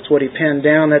wrote. That's what he penned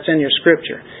down. That's in your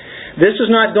scripture. This is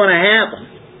not going to happen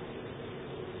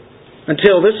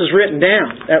until this is written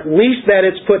down. At least that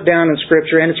it's put down in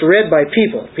scripture and it's read by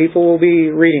people. People will be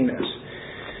reading this.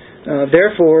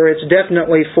 Therefore, it's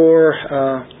definitely for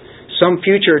some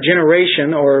future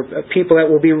generation or people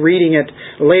that will be reading it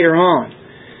later on.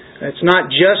 It's not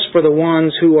just for the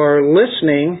ones who are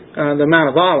listening, the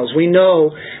Mount of Olives. We know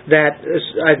that,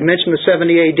 I've mentioned the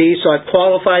 70 AD, so I've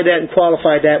qualified that and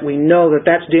qualified that. We know that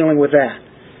that's dealing with that.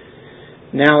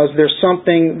 Now, is there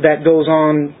something that goes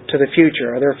on to the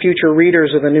future? Are there future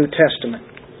readers of the New Testament?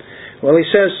 Well, he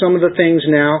says some of the things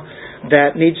now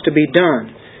that needs to be done.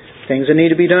 Things that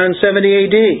need to be done in 70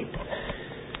 AD.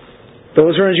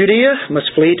 Those who are in Judea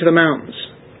must flee to the mountains.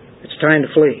 It's time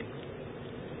to flee.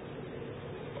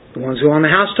 The ones who are on the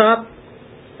housetop,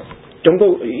 don't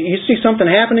go. You see something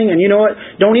happening and you know what?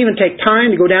 Don't even take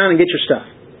time to go down and get your stuff.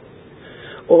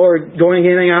 Or going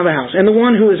anything out of the house. And the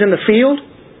one who is in the field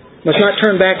must not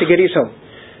turn back to get his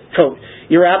coat.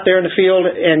 You're out there in the field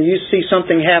and you see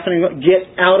something happening.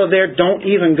 Get out of there. Don't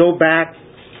even go back.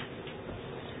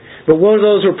 But woe to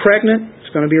those who are pregnant.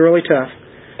 It's going to be really tough.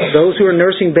 Those who are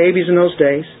nursing babies in those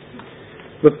days.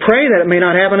 But pray that it may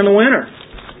not happen in the winter.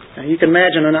 Now, you can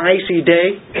imagine an icy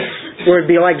day where it'd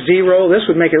be like 0. This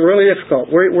would make it really difficult.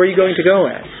 Where are you going to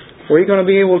go at? Where are you going to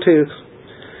be able to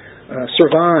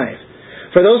survive?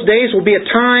 For those days will be a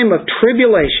time of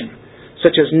tribulation,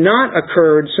 such as not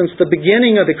occurred since the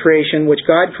beginning of the creation which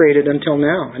God created until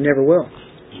now, and never will.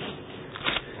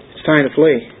 It's time to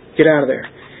flee. Get out of there.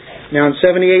 Now in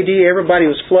 70 AD, everybody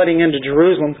was flooding into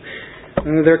Jerusalem,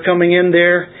 and they're coming in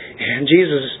there, and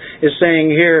Jesus is saying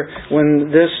here,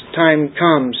 when this time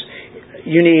comes,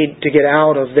 you need to get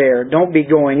out of there. Don't be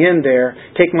going in there.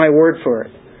 Take my word for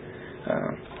it.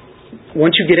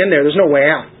 Once you get in there, there's no way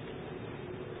out.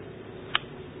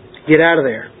 Get out of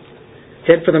there.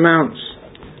 Head for the mountains.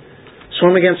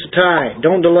 Swim against the tide.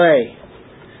 Don't delay.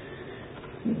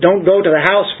 Don't go to the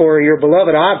house for your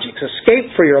beloved objects.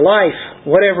 Escape for your life,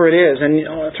 whatever it is.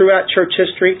 And throughout church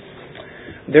history,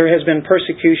 there has been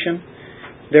persecution.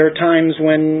 There are times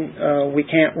when we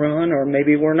can't run, or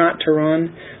maybe we're not to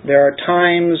run. There are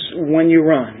times when you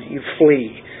run, you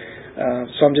flee.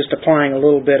 So I'm just applying a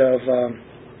little bit of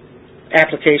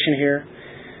application here.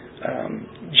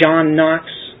 John Knox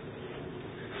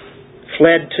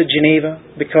fled to Geneva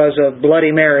because of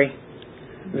Bloody Mary.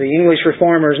 The English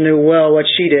reformers knew well what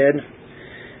she did.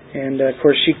 And, of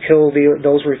course, she killed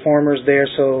those reformers there,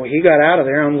 so he got out of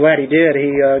there. I'm glad he did.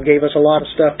 He gave us a lot of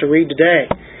stuff to read today.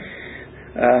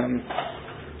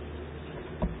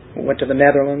 Went to the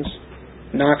Netherlands.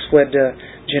 Knox fled to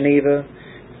Geneva.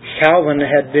 Calvin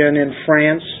had been in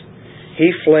France.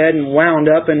 He fled and wound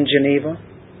up in Geneva,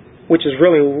 which is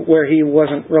really where he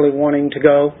wasn't really wanting to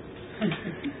go.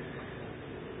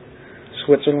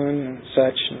 Switzerland and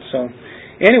such. And so,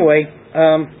 anyway,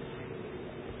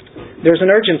 there's an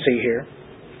urgency here.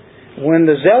 When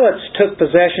the Zealots took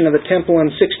possession of the temple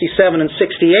in 67 and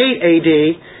 68 AD,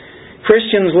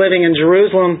 Christians living in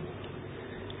Jerusalem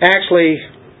actually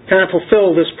kind of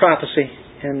fulfilled this prophecy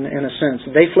in a sense.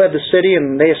 They fled the city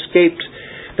and they escaped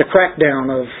the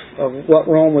crackdown of what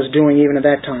Rome was doing even at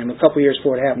that time, a couple years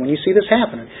before it happened. When you see this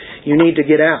happening, you need to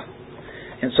get out.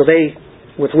 And so they,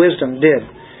 with wisdom, did.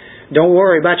 Don't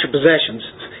worry about your possessions.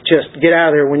 Just get out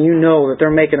of there when you know that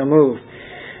they're making a move.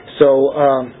 So,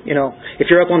 if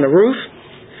you're up on the roof,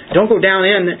 don't go down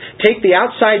in. Take the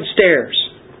outside stairs.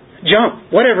 Jump,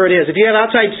 whatever it is. If you have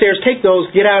outside stairs, take those,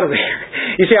 get out of there.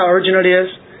 You see how urgent it is?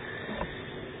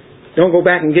 Don't go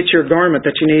back and get your garment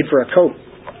that you need for a coat.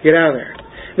 Get out of there.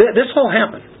 This all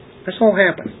happened.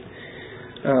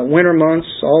 Winter months,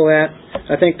 all that.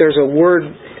 I think there's a word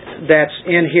that's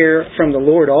in here from the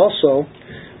Lord also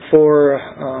for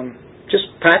just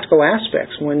practical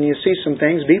aspects. When you see some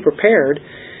things, be prepared.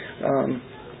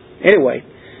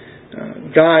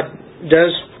 God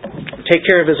does take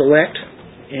care of His elect,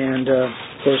 and of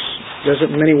course does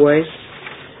it in many ways.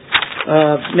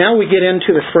 Now we get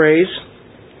into the phrase,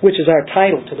 which is our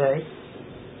title today.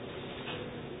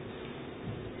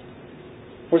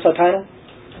 What's our title?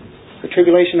 The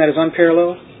tribulation that is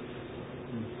unparalleled.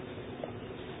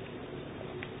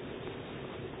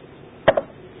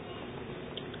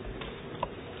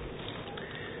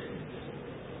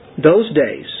 Those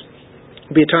days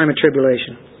will be a time of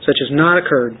tribulation, such as not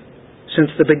occurred since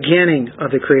the beginning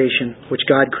of the creation, which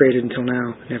God created until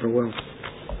now, never will.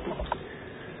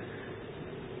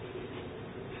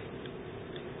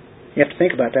 You have to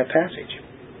think about that passage.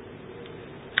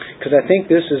 Because I think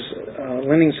this is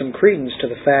lending some credence to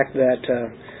the fact that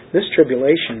this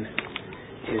tribulation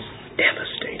is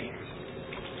devastating.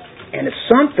 And it's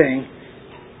something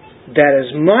that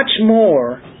is much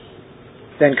more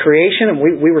than creation. And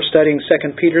we were studying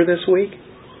 2 Peter this week.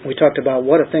 We talked about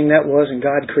what a thing that was and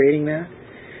God creating that.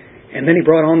 And then He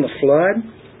brought on the flood.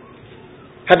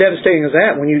 How devastating is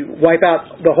that when you wipe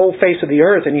out the whole face of the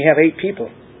earth and you have 8 people?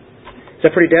 Is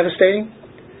that pretty devastating?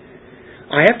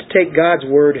 I have to take God's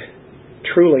word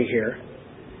truly here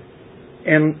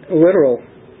and literal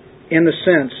in the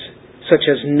sense such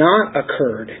as not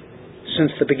occurred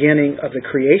since the beginning of the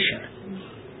creation,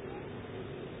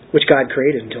 which God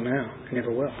created until now and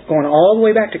never will. Going all the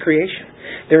way back to creation.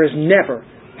 There has never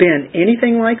been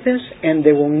anything like this, and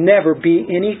there will never be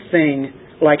anything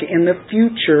like it in the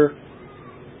future.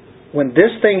 When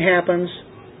this thing happens,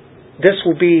 this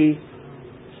will be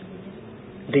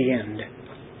the end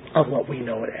of what we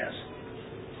know it as.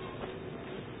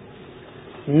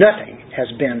 Nothing has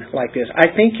been like this.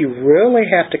 I think you really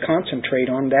have to concentrate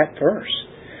on that verse.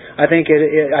 I think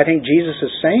Jesus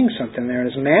is saying something there,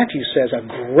 and as Matthew says, a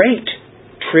great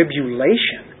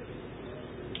tribulation.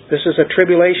 This is a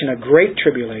tribulation, a great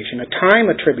tribulation, a time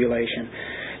of tribulation.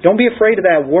 Don't be afraid of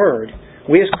that word.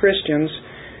 We as Christians,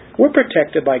 we're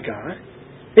protected by God.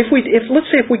 Let's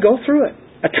say if we go through it,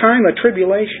 a time of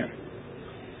tribulation.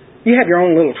 You have your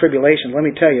own little tribulations. Let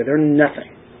me tell you, they're nothing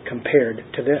compared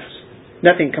to this.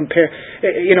 Nothing compared.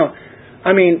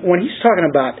 When He's talking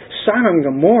about Sodom and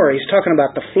Gomorrah, He's talking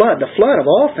about the flood of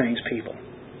all things, people.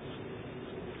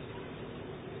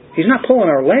 He's not pulling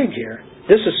our leg here.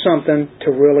 This is something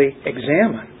to really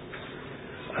examine.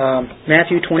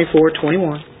 Matthew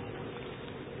 24:21.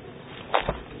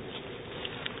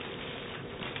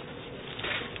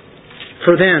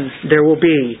 For then there will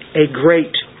be a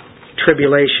great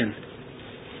tribulation,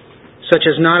 such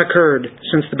as not occurred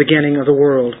since the beginning of the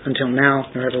world until now,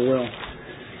 nor ever will.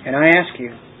 And I ask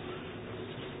you,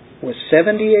 was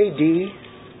 70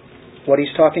 AD what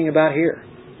He's talking about here?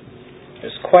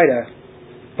 It's quite an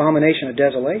abomination of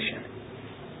desolation.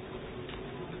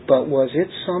 But was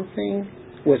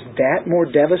that more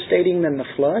devastating than the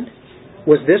flood?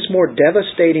 Was this more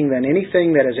devastating than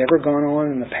anything that has ever gone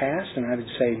on in the past? And I would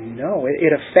say no.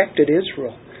 It affected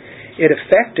Israel. It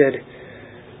affected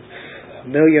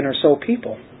 1 million or so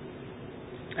people.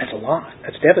 That's a lot.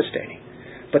 That's devastating.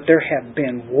 But there have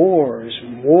been wars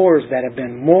that have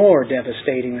been more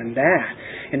devastating than that,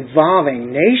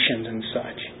 involving nations and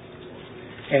such.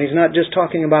 And He's not just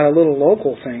talking about a little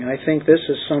local thing. I think this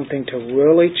is something to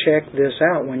really check this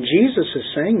out. When Jesus is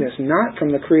saying this, not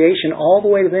from the creation all the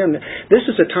way to them, this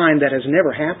is a time that has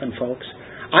never happened, folks.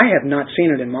 I have not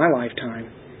seen it in my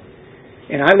lifetime.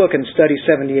 And I look and study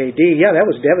 70 AD. Yeah, that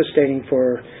was devastating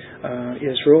for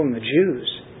Israel and the Jews.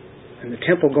 And the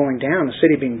temple going down, the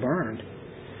city being burned.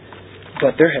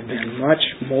 But there have been much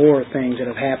more things that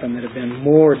have happened that have been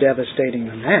more devastating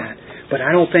than that. But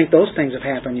I don't think those things have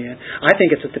happened yet. I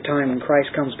think it's at the time when Christ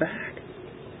comes back.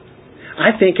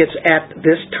 I think it's at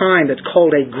this time that's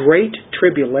called a great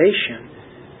tribulation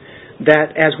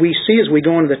that, as we see as we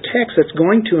go into the text, that's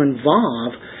going to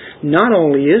involve not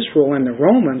only Israel and the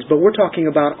Romans, but we're talking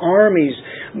about armies,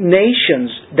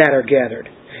 nations that are gathered.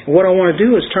 And what I want to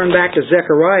do is turn back to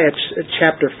Zechariah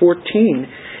chapter 14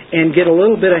 and get a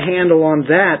little bit of handle on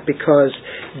that, because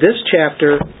this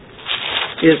chapter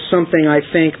is something I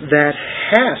think that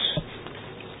has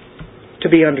to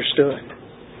be understood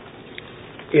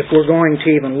if we're going to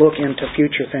even look into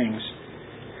future things.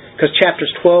 Because chapters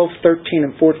 12, 13,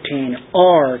 and 14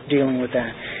 are dealing with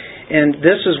that. And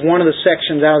this is one of the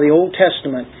sections out of the Old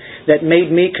Testament that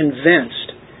made me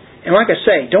convinced. And like I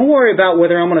say, don't worry about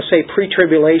whether I'm going to say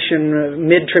pre-tribulation,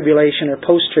 mid-tribulation, or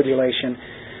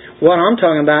post-tribulation. What I'm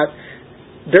talking about,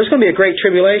 there's going to be a great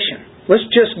tribulation. Let's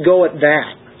just go at that.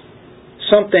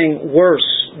 Something worse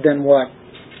than what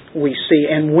we see.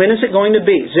 And when is it going to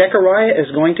be? Zechariah is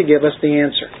going to give us the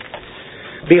answer.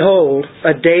 Behold,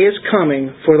 a day is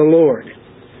coming for the Lord,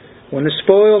 when the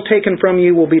spoil taken from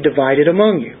you will be divided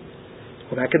among you.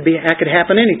 Well, that could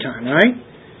happen anytime, right?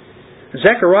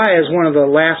 Zechariah is one of the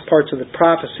last parts of the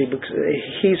prophecy, because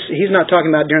he's not talking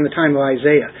about during the time of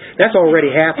Isaiah. That's already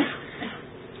happened.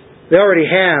 They already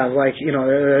have,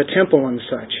 a temple and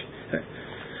such.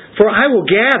 For I will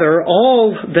gather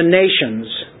all the nations.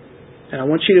 And I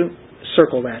want you to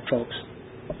circle that, folks.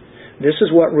 This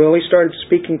is what really started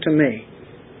speaking to me.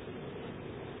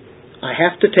 I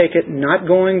have to take it not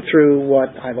going through what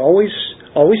I've always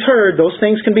heard. Those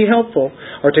things can be helpful.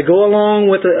 Or to go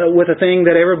along with a thing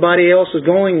that everybody else is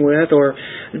going with, or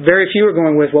very few are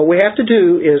going with. What we have to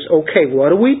do is, okay, what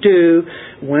do we do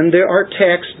when there are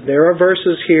texts, there are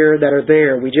verses here that are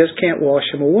there? We just can't wash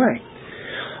them away.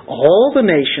 All the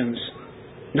nations,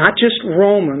 not just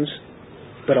Romans,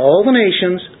 but all the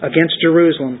nations against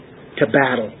Jerusalem to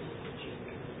battle.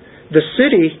 The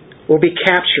city will be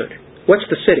captured. What's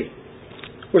the city?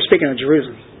 We're speaking of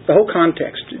Jerusalem. The whole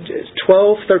context,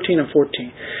 12, 13, and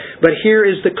 14. But here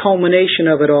is the culmination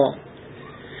of it all.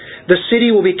 The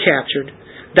city will be captured,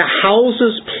 the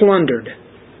houses plundered,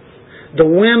 the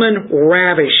women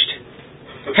ravished,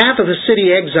 half of the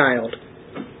city exiled,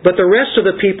 but the rest of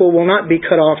the people will not be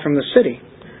cut off from the city.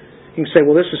 You can say,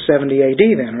 well, this is 70 AD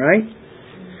then, right?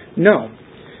 No,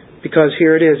 because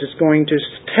here it is. It's going to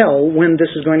tell when this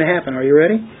is going to happen. Are you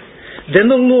ready? Then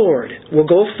the Lord will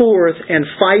go forth and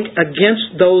fight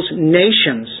against those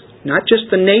nations, not just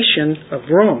the nation of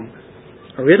Rome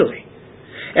or Italy,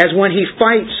 as when He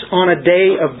fights on a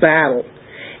day of battle.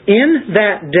 In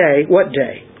that day, what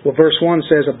day? Well, verse 1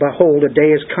 says, behold, a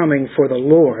day is coming for the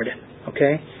Lord.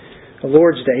 Okay? The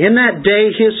Lord's day. In that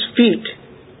day,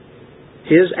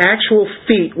 His actual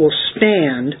feet will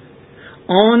stand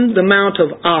on the Mount of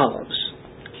Olives.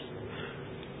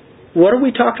 What are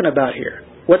we talking about here?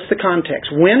 What's the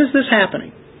context? When is this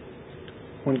happening?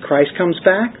 When Christ comes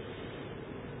back?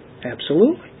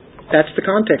 Absolutely. That's the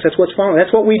context. That's what's following.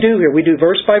 That's what we do here. We do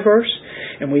verse by verse,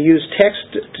 and we use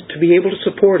text to be able to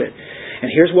support it.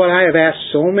 And here's what I have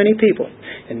asked so many people,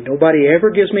 and nobody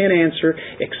ever gives me an answer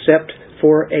except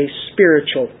for a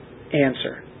spiritual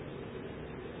answer.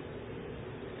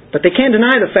 But they can't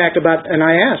deny the fact about, and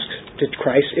I asked,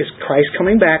 is Christ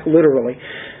coming back literally?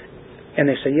 And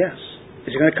they say yes.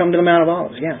 Is He going to come to the Mount of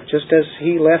Olives? Yeah. Just as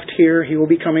He left here, He will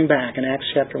be coming back in Acts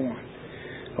chapter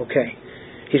 1. Okay.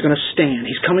 He's going to stand.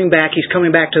 He's coming back. He's coming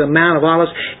back to the Mount of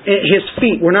Olives. His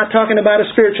feet. We're not talking about a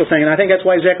spiritual thing, and I think that's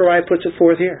why Zechariah puts it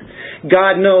forth here.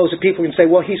 God knows that people can say,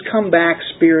 well, He's come back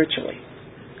spiritually.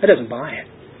 That doesn't buy it.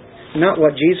 Not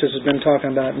what Jesus has been talking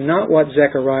about. Not what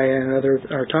Zechariah and others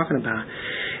are talking about.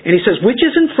 And He says, which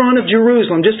is in front of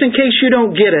Jerusalem, just in case you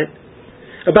don't get it,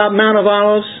 about Mount of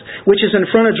Olives, which is in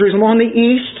front of Jerusalem on the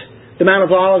east. The Mount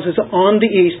of Olives is on the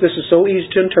east. This is so easy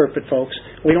to interpret, folks.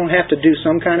 We don't have to do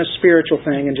some kind of spiritual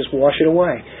thing and just wash it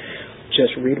away.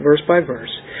 Just read verse by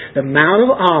verse. The Mount of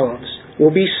Olives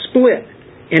will be split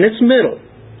in its middle.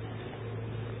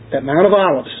 That Mount of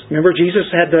Olives. Remember Jesus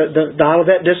had the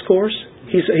Olivet discourse?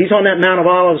 He's on that Mount of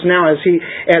Olives now as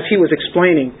he was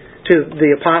explaining to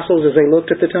the apostles as they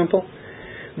looked at the temple.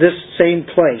 This same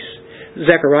place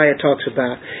Zechariah talks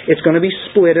about. It's going to be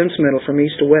split in its middle from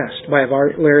east to west by a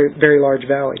very, very large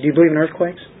valley. Do you believe in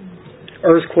earthquakes?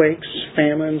 earthquakes,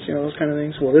 famines, those kind of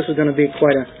things. Well, this is going to be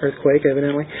quite an earthquake,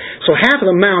 evidently. So half of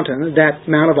the mountain, that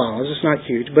Mount of Olives, it's not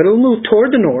huge, but it'll move toward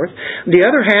the north, the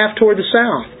other half toward the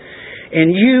south.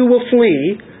 And you will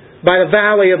flee by the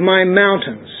valley of my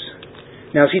mountains.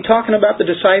 Now, is he talking about the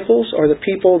disciples or the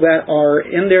people that are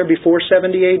in there before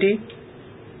 70 A.D.?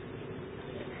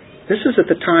 This is at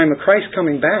the time of Christ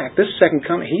coming back. This second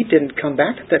coming. He didn't come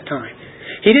back at that time.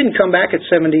 He didn't come back at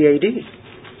 70 A.D.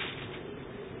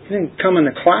 He didn't come in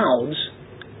the clouds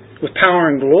with power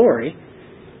and glory.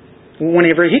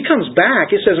 Whenever He comes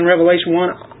back, it says in Revelation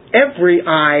 1, every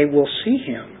eye will see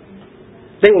Him.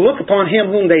 They will look upon Him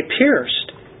whom they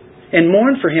pierced and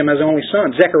mourn for Him as only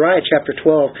Son. Zechariah chapter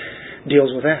 12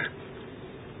 deals with that.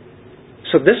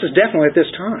 So this is definitely at this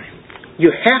time. You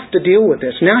have to deal with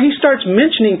this. Now he starts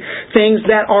mentioning things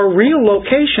that are real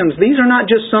locations. These are not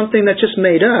just something that's just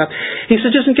made up. He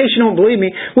said, just in case you don't believe me,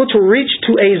 well, to reach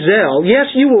to Azel, yes,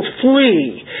 you will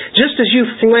flee, just as you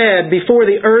fled before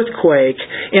the earthquake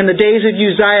in the days of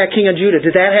Uzziah, king of Judah.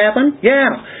 Did that happen?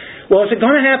 Yeah. Well, is it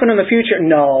going to happen in the future?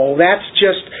 No, that's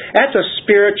a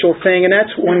spiritual thing, and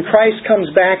that's when Christ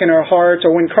comes back in our hearts,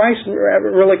 or when Christ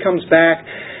really comes back,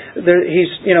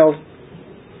 He's,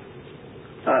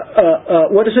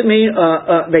 what does it mean?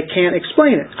 They can't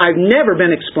explain it. I've never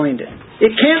been explained it.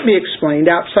 It can't be explained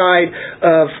outside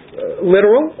of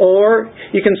literal, or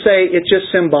you can say it's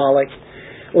just symbolic.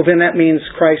 Well, then that means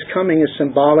Christ's coming is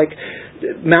symbolic.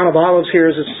 Mount of Olives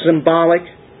here is symbolic.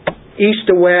 East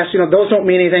to west, those don't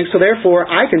mean anything. So therefore,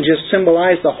 I can just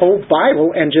symbolize the whole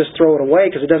Bible and just throw it away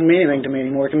because it doesn't mean anything to me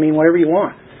anymore. It can mean whatever you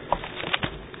want.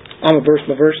 I'm a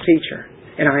verse-by-verse teacher,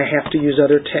 and I have to use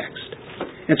other texts.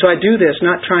 And so I do this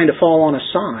not trying to fall on a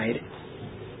side,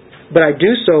 but I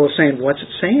do so saying, what's it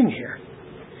saying here?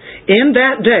 In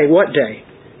that day, what day?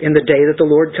 In the day that the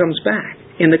Lord comes back.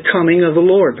 In the coming of the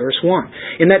Lord, verse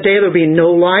 1. In that day there will be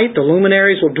no light, the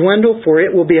luminaries will dwindle, for it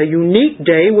will be a unique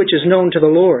day which is known to the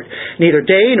Lord. Neither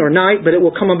day nor night, but it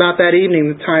will come about that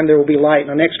evening, the time there will be light.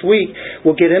 Now next week,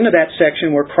 we'll get into that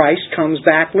section where Christ comes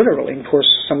back literally. And of course,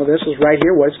 some of this is right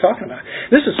here what it's talking about.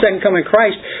 This is second coming of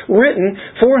Christ, written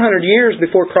 400 years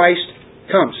before Christ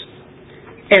comes.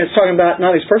 And it's talking about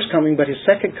not His first coming, but His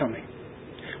second coming.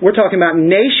 We're talking about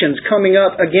nations coming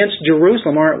up against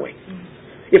Jerusalem, aren't we?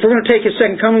 If we're going to take His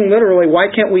second coming literally, why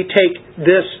can't we take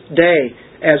this day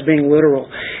as being literal?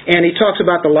 And he talks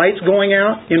about the lights going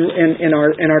out in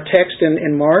our text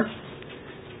in Mark.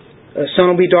 The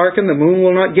sun will be darkened, the moon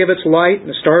will not give its light,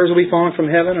 the stars will be falling from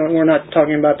heaven. And we're not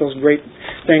talking about those great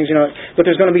things, but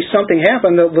there's going to be something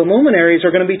happen. The luminaries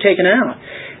are going to be taken out.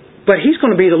 But He's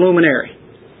going to be the luminary.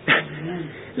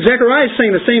 Zechariah is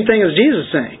saying the same thing as Jesus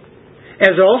is saying,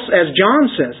 as John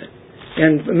says it,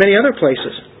 and many other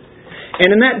places.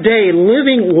 And in that day,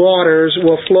 living waters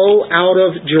will flow out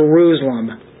of Jerusalem.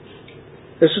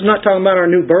 This is not talking about our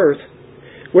new birth.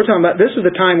 We're talking about this is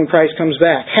the time when Christ comes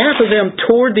back. Half of them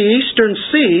toward the eastern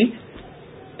sea.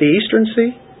 The eastern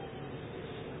sea?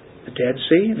 The Dead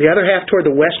Sea. The other half toward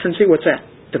the western sea. What's that?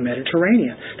 The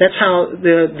Mediterranean. That's how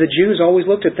the Jews always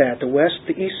looked at that. The west,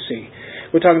 the east sea.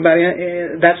 We're talking about,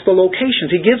 that's the locations.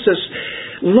 He gives us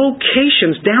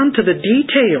locations down to the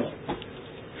detail.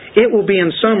 It will be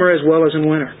in summer as well as in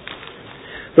winter.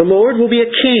 The Lord will be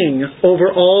a king over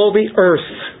all the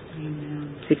earth.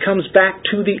 He comes back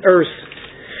to the earth.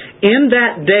 In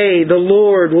that day, the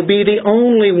Lord will be the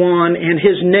only one, and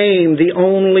His name the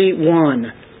only one.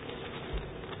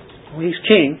 Well, He's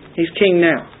king. He's king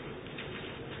now.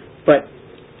 But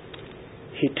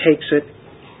He takes it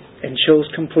and shows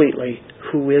completely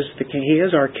who is the king. He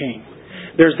is our king.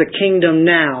 There's the kingdom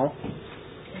now,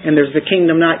 and there's the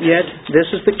kingdom not yet. This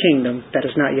is the kingdom that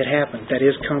has not yet happened, that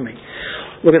is coming.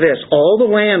 Look at this. All the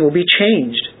land will be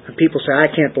changed. And people say, I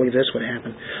can't believe this would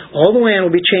happen. All the land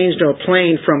will be changed to a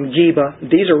plain from Geba.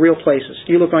 These are real places.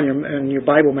 You look on your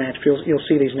Bible map, you'll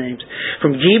see these names.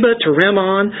 From Geba to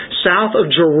Rimmon, south of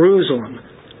Jerusalem.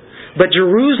 But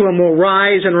Jerusalem will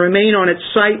rise and remain on its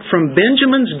site from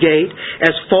Benjamin's gate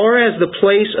as far as the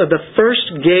place of the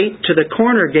first gate to the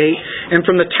corner gate, and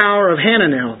from the tower of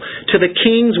Hananel to the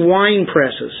king's wine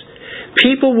presses.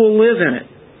 People will live in it,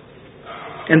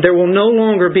 and there will no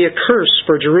longer be a curse,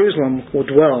 for Jerusalem will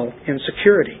dwell in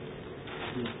security.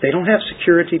 They don't have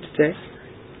security today.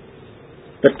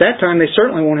 But at that time they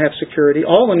certainly won't have security.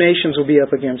 All the nations will be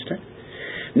up against it.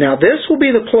 Now this will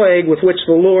be the plague with which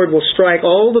the Lord will strike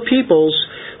all the peoples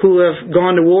who have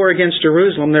gone to war against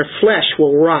Jerusalem. Their flesh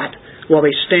will rot while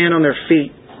they stand on their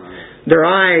feet. Their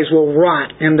eyes will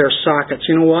rot in their sockets.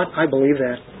 You know what? I believe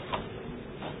that.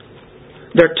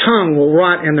 Their tongue will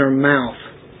rot in their mouth.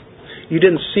 You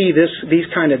didn't see these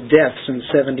kind of deaths in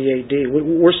 70 AD.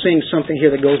 We're seeing something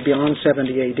here that goes beyond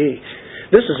 70 AD.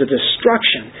 This is a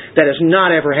destruction that has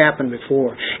not ever happened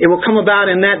before. It will come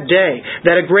about in that day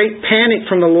that a great panic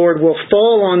from the Lord will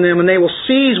fall on them, and they will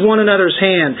seize one another's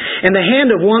hand, and the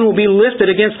hand of one will be lifted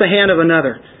against the hand of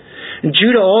another. And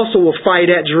Judah also will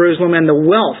fight at Jerusalem, and the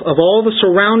wealth of all the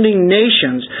surrounding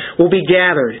nations will be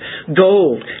gathered,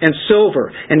 gold and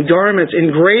silver and garments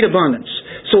in great abundance.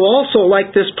 So also,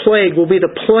 like this plague, will be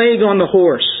the plague on the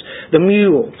horse, the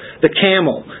mule, the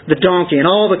camel, the donkey, and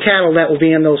all the cattle that will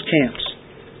be in those camps.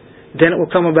 Then it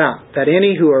will come about that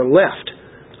any who are left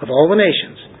of all the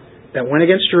nations that went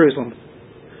against Jerusalem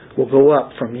will go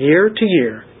up from year to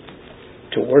year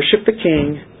to worship the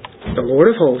King, the Lord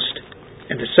of hosts,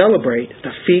 and to celebrate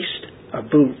the Feast of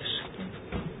Booths.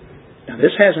 Now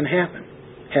this hasn't happened.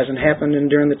 Hasn't happened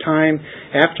during the time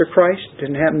after Christ.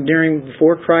 Didn't happen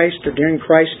before Christ or during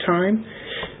Christ's time.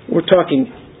 We're talking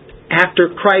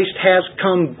after Christ has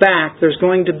come back, there's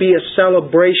going to be a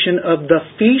celebration of the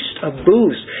Feast of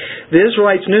Booths. The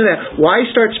Israelites knew that. Why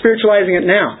start spiritualizing it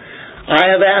now?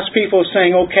 I have asked people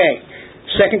saying, okay,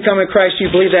 second coming of Christ,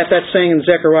 you believe that? That's saying in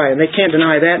Zechariah. And they can't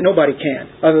deny that. Nobody can.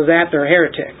 Other than that, they're a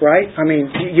heretic, right? I mean,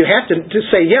 you have to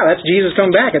just say, yeah, that's Jesus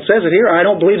come back. It says it here. I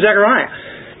don't believe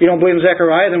Zechariah. If you don't believe in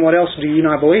Zechariah, then what else do you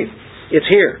not believe? It's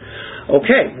here.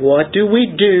 Okay, what do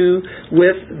we do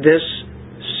with this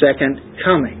second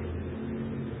coming?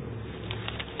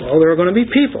 Well, there are going to be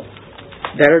people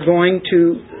that are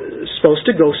supposed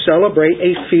to go celebrate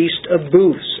a Feast of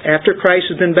Booths after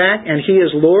Christ has been back and He is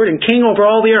Lord and King over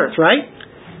all the earth, right?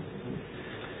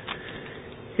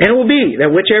 And it will be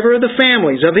that whichever of the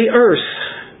families of the earth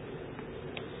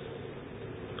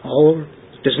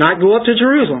does not go up to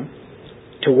Jerusalem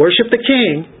to worship the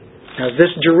King. Now, is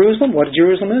this Jerusalem? What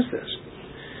Jerusalem is this?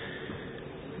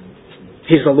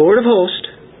 He's the Lord of hosts.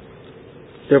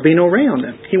 There will be no rain on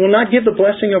them. He will not give the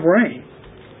blessing of rain.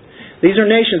 These are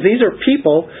nations. These are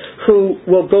people who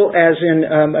will go, as in,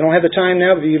 I don't have the time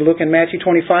now, but if you look in Matthew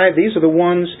 25, these are the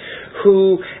ones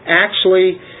who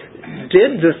actually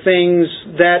did the things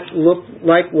that look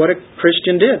like what a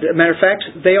Christian did. As a matter of fact,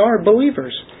 they are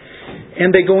believers.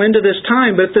 And they go into this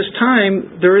time, but at this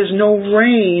time, there is no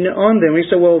rain on them. We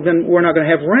say, well, then we're not going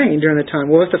to have rain during the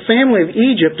time. Well, if the family of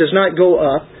Egypt does not go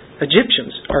up,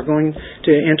 Egyptians are going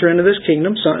to enter into this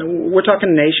kingdom. So we're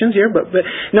talking nations here, but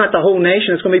not the whole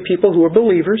nation. It's going to be people who are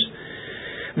believers.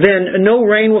 Then no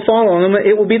rain will fall on them.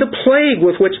 It will be the plague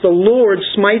with which the Lord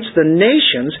smites the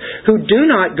nations who do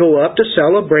not go up to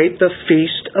celebrate the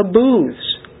Feast of Booths.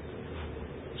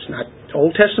 It's not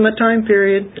Old Testament time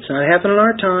period. It's not happening in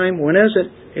our time. When is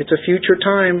it? It's a future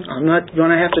time. I'm not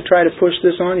going to have to try to push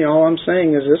this on you. All I'm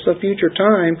saying is this is a future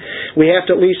time. We have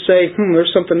to at least say,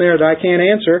 there's something there that I can't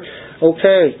answer.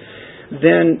 Okay,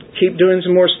 then keep doing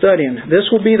some more studying. This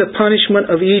will be the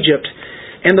punishment of Egypt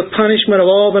and the punishment of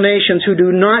all the nations who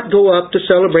do not go up to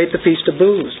celebrate the Feast of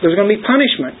Booths. There's going to be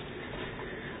punishment.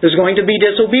 There's going to be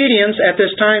disobedience at this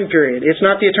time period. It's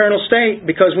not the eternal state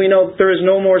because we know there is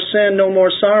no more sin, no more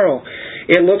sorrow.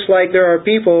 It looks like there are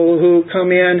people who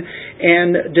come in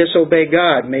and disobey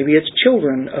God. Maybe it's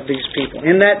children of these people.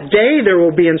 In that day there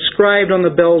will be inscribed on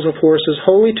the bells of horses,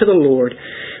 Holy to the Lord.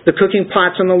 The cooking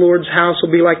pots in the Lord's house will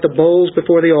be like the bowls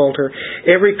before the altar.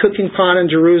 Every cooking pot in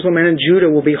Jerusalem and in Judah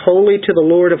will be holy to the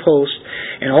Lord of hosts.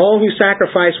 And all who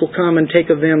sacrifice will come and take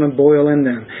of them and boil in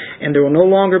them. And there will no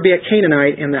longer be a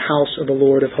Canaanite in the house of the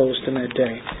Lord of hosts in that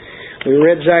day. We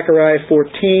read Zechariah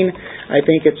 14. I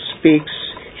think it speaks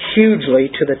hugely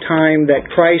to the time that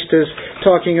Christ is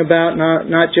talking about,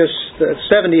 not just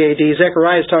 70 AD.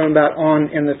 Zechariah is talking about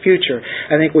on in the future.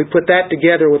 I think we put that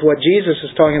together with what Jesus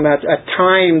is talking about, a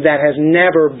time that has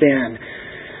never been.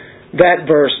 That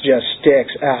verse just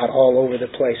sticks out all over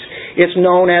the place. It's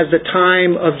known as the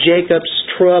time of Jacob's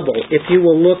trouble. If you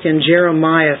will look in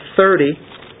Jeremiah 30,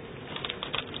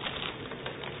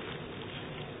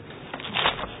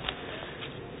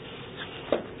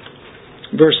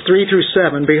 verse 3 through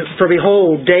 7, For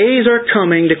behold, days are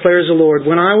coming, declares the Lord,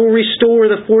 when I will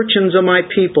restore the fortunes of my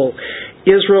people,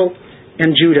 Israel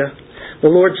and Judah. The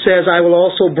Lord says, I will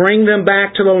also bring them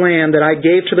back to the land that I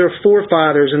gave to their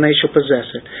forefathers, and they shall possess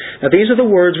it. Now these are the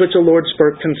words which the Lord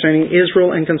spoke concerning Israel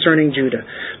and concerning Judah.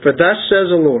 For thus says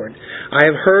the Lord, I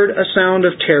have heard a sound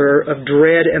of terror, of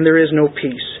dread, and there is no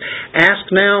peace. Ask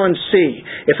now and see,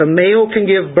 if a male can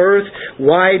give birth,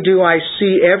 why do I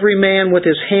see every man with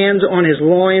his hands on his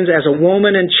loins as a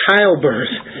woman in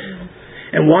childbirth?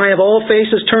 And why have all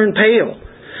faces turned pale?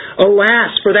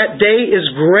 Alas, for that day is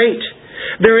great.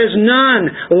 There is none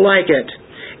like it.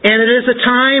 And it is a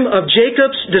time of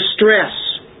Jacob's distress.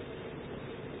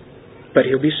 but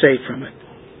he'll be saved from it.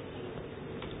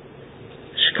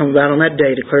 It shall come about on that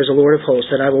day, declares the Lord of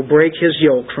hosts, that I will break his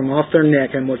yoke from off their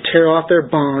neck and will tear off their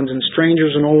bonds, and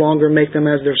strangers will no longer make them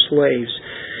as their slaves.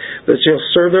 But shall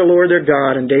serve their Lord their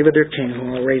God and David their king,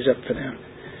 whom I'll raise up for them.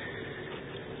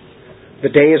 The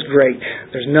day is great.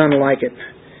 There's none like it.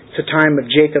 It's a time of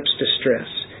Jacob's distress,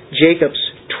 Jacob's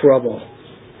trouble.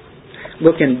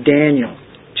 Look in Daniel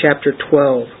chapter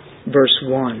 12, verse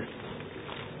 1.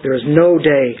 There is no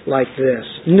day like this.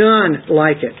 None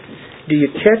like it. Do you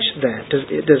catch that?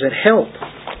 Does it help?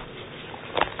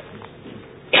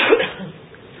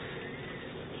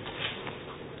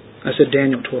 I said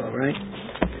Daniel 12, right?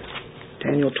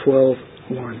 Daniel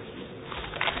 12:1.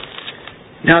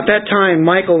 Now at that time,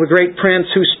 Michael, the great prince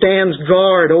who stands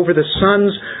guard over the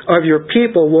sons of your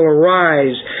people, will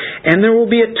arise, and there will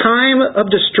be a time of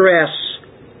distress.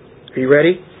 Are you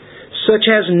ready? Such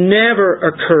as never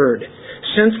occurred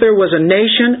since there was a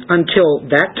nation until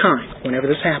that time, whenever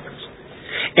this happens.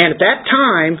 And at that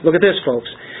time, look at this, folks,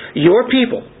 your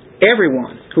people,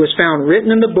 everyone who is found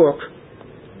written in the book,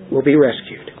 will be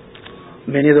rescued.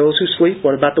 Many of those who sleep,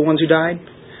 what about the ones who died?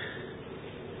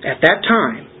 At that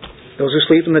time, those who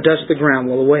sleep in the dust of the ground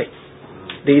will awake.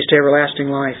 These to everlasting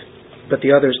life, but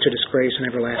the others to disgrace and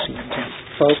everlasting contempt.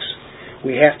 Folks,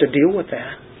 we have to deal with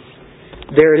that.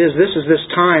 There it is. This is this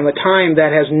time, a time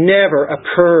that has never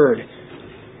occurred.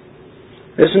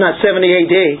 This is not 70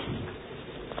 AD,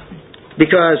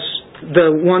 because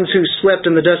the ones who slept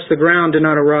in the dust of the ground did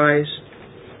not arise.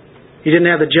 You didn't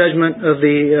have the judgment of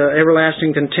the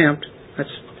everlasting contempt. That's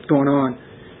going on.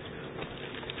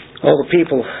 All the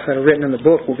people that are written in the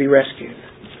book will be rescued.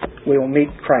 We will meet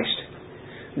Christ.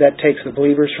 That takes the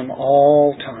believers from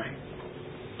all time,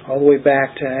 all the way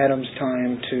back to Adam's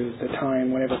time to the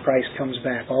time whenever Christ comes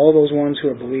back. All those ones who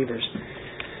are believers.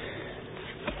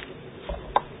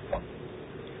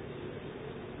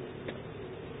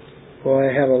 Boy,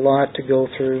 I have a lot to go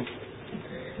through.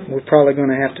 We're probably going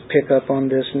to have to pick up on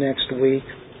this next week.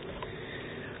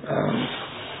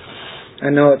 I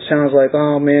know it sounds like,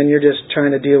 oh man, you're just trying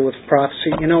to deal with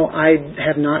prophecy. You know, I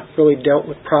have not really dealt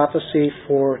with prophecy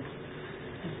for...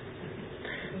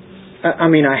 I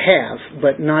mean, I have,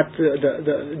 but not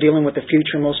the dealing with the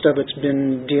future. Most of it's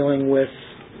been dealing with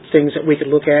things that we could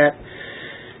look at.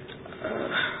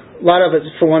 A lot of it's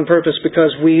for one purpose,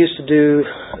 because we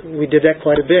did that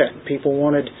quite a bit. People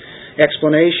wanted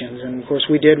explanations, and of course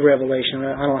we did Revelation.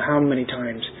 I don't know how many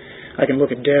times. I can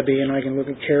look at Debbie, and I can look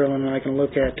at Carolyn, and I can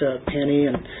look at Penny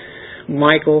and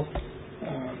Michael,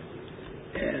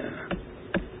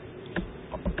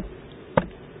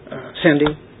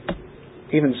 Cindy,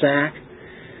 even Zach.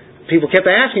 People kept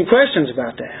asking questions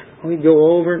about that. We'd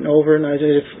go over and over, and I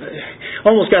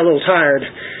almost got a little tired.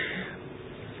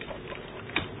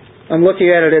 I'm looking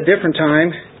at it at a different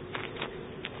time.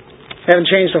 Haven't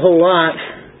changed a whole lot.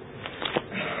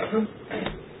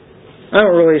 I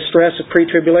don't really stress the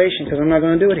pre-tribulation, because I'm not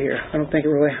going to do it here. I don't think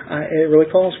it really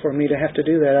calls for me to have to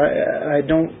do that. I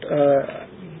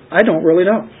don't really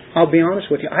know. I'll be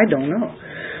honest with you. I don't know.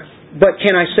 But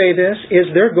can I say this? Is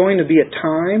there going to be a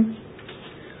time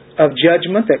of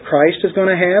judgment that Christ is going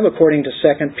to have, according to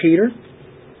 2 Peter,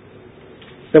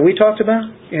 that we talked about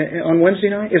on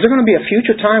Wednesday night? Is there going to be a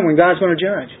future time when God's going to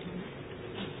judge?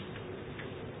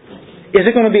 Is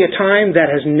it going to be a time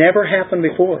that has never happened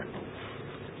before?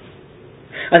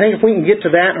 I think if we can get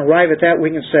to that and arrive at that, we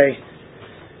can say,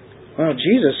 well,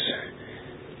 Jesus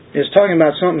is talking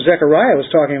about something Zechariah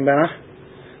was talking about,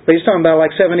 but he's talking about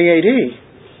like 70 AD.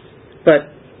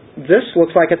 But this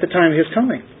looks like at the time of his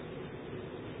coming.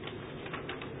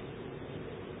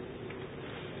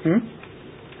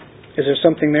 Is there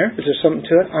something there? Is there something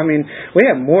to it? I mean, we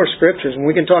have more scriptures, and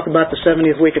we can talk about the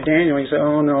 70th week of Daniel. You say,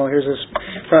 oh no, here's this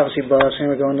prophecy bus, and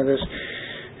we go into this.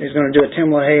 He's going to do a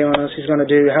Tim LaHaye on us. He's going to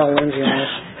do Hal Lindsey on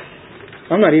us.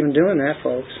 I'm not even doing that,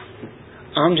 folks.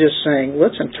 I'm just saying,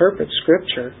 let's interpret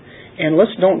Scripture, and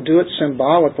let's don't do it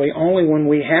symbolically, only when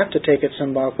we have to take it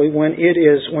symbolically, when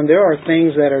there are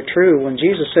things that are true. When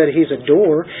Jesus said He's a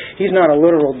door, He's not a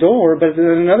literal door, but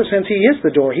in another sense, He is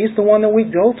the door. He's the one that we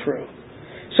go through.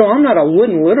 So I'm not a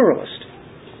wooden literalist.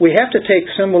 We have to take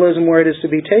symbolism where it is to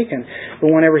be taken. But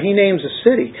whenever He names a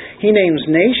city, He names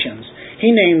nations,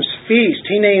 He names feasts,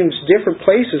 He names different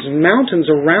places and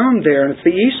mountains around there, and it's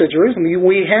the east of Jerusalem.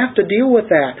 We have to deal with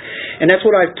that. And that's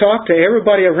what I've talked to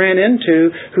everybody I ran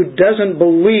into who doesn't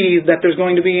believe that there's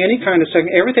going to be any kind of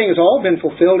second. Everything has all been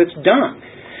fulfilled. It's done.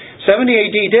 70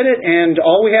 AD did it, and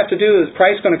all we have to do is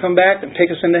Christ's going to come back and take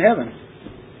us into heaven.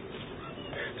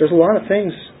 There's a lot of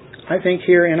things, I think,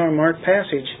 here in our Mark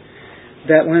passage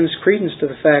that lends credence to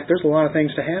the fact there's a lot of things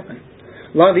to happen.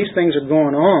 A lot of these things are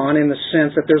going on in the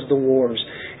sense that there's the wars.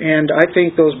 And I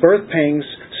think those birth pangs,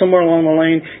 somewhere along the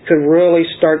lane, could really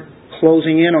start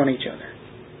closing in on each other.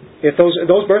 If those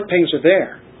birth pangs are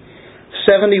there.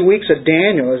 70 weeks of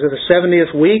Daniel, is it the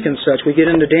 70th week and such? We get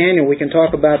into Daniel, we can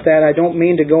talk about that. I don't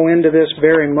mean to go into this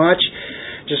very much.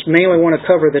 Just mainly want to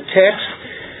cover the text.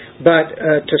 But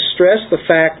to stress the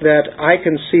fact that I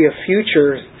can see a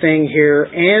future thing here,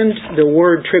 and the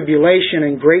word tribulation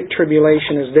and great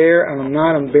tribulation is there, and I'm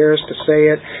not embarrassed to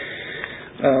say it.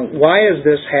 Why is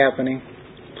this happening?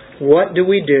 What do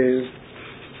we do?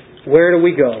 Where do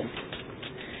we go?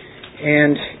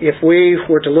 And if we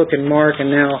were to look in Mark,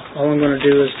 and now all I'm going to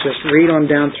do is just read on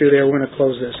down through there. We're going to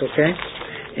close this, okay?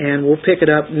 And we'll pick it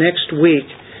up next week.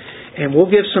 And we'll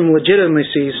give some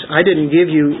legitimacies. I didn't give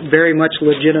you very much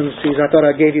legitimacies. I thought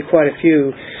I gave you quite a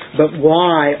few. But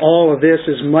why all of this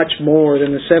is much more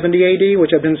than the 70 AD,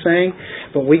 which I've been saying.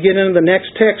 But we get into the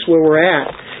next text where we're at.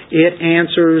 It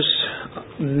answers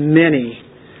many,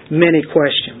 many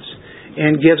questions.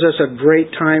 And gives us a great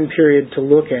time period to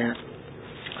look at.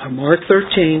 Mark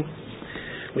 13,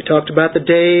 we talked about the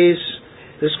days,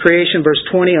 this creation, verse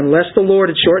 20, unless the Lord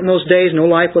had shortened those days, no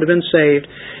life would have been saved.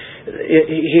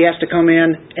 He has to come in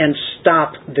and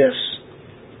stop this.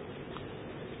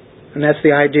 And that's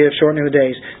the idea of shortening the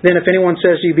days. Then if anyone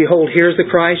says to you, behold, here's the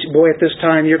Christ, boy, at this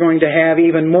time you're going to have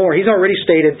even more. He's already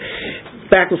stated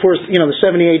back before the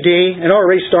 70 AD, and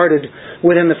already started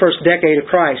within the first decade of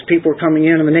Christ. People were coming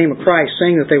in the name of Christ,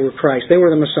 saying that they were Christ. They were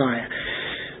the Messiah.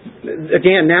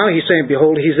 Again, now He's saying,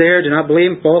 behold, He's there. Do not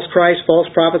believe Him. False Christ, false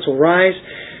prophets will rise.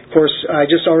 Of course, I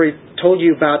just already told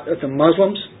you about the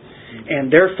Muslims. And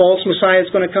their false Messiah is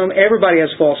going to come. Everybody has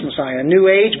a false Messiah. New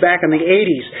Age, back in the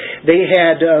 80s, they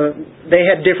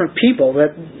had different people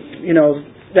that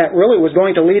really was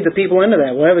going to lead the people into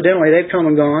that. Well, evidently they've come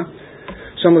and gone.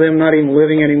 Some of them not even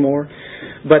living anymore.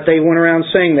 But they went around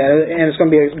saying that. And it's going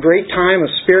to be a great time of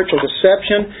spiritual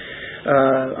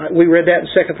deception. We read that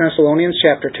in 2 Thessalonians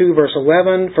chapter 2, verse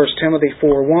 11, 1 Timothy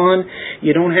 4:1.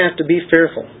 You don't have to be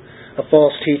fearful of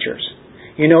false teachers.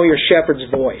 You know your shepherd's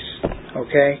voice.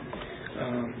 Okay?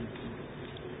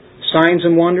 Signs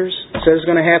and wonders, it says it's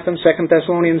going to happen, 2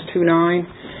 Thessalonians 2:9.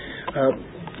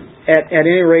 At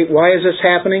any rate, why is this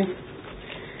happening?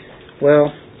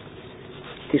 Well,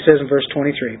 he says in verse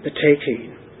 23, but take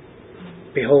heed.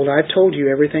 Behold, I've told you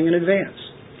everything in advance.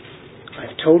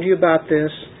 I've told you about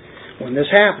this when this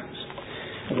happens.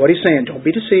 And what he's saying, don't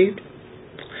be deceived.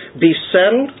 Be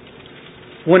settled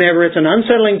whenever it's an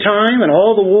unsettling time and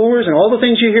all the wars and all the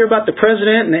things you hear about the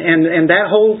president and that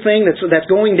whole thing that's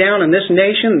going down in this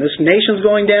nation's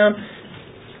going down.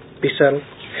 Be settled.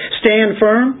 Stand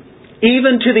firm,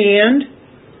 even to the end.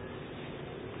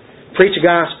 Preach the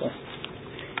gospel.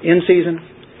 In season,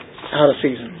 out of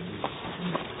season.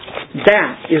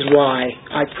 That is why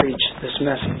I preach this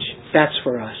message. That's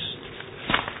for us.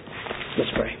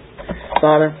 Let's pray.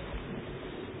 Father,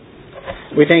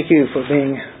 we thank You for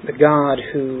being the God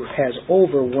who has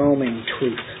overwhelming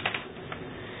truth.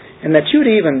 And that You'd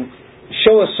even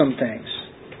show us some things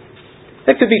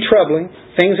that could be troubling,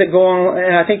 things that go on,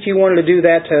 and I think You wanted to do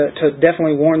that to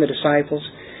definitely warn the disciples.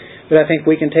 But I think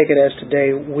we can take it as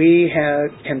today. We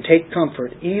can take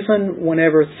comfort even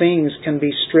whenever things can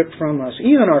be stripped from us,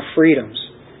 even our freedoms.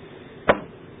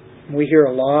 We hear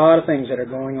a lot of things that are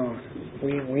going on.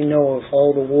 We know of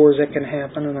all the wars that can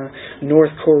happen, and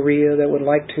North Korea that would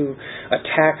like to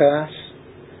attack us.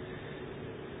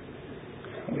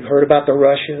 We've heard about the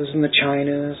Russias and the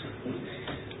Chinas.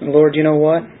 And Lord, you know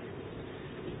what?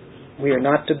 We are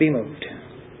not to be moved.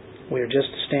 We are just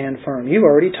to stand firm. You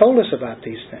already told us about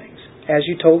these things, as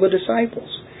You told the disciples.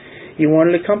 You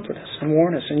wanted to comfort us and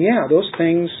warn us. And yeah, those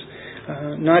things,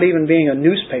 not even being a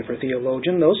newspaper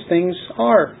theologian, those things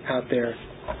are out there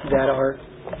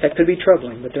that could be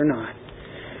troubling, but they're not.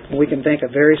 And we can thank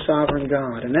a very sovereign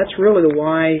God. And that's really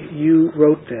why You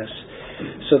wrote this,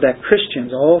 so that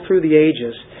Christians all through the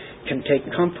ages can take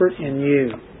comfort in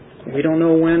You. We don't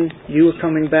know when You are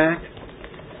coming back,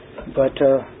 but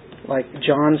like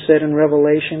John said in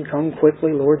Revelation, come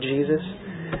quickly, Lord Jesus.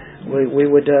 We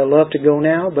would love to go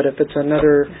now, but if it's in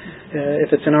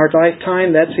our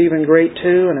lifetime, that's even great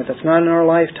too. And if it's not in our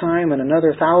lifetime, in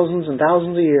another thousands and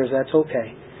thousands of years, that's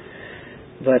okay.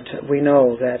 But we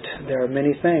know that there are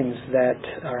many things that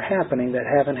are happening that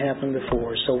haven't happened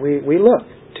before. So we look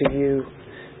to You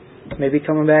maybe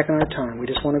coming back in our time. We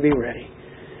just want to be ready.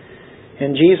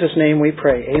 In Jesus' name we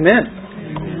pray. Amen.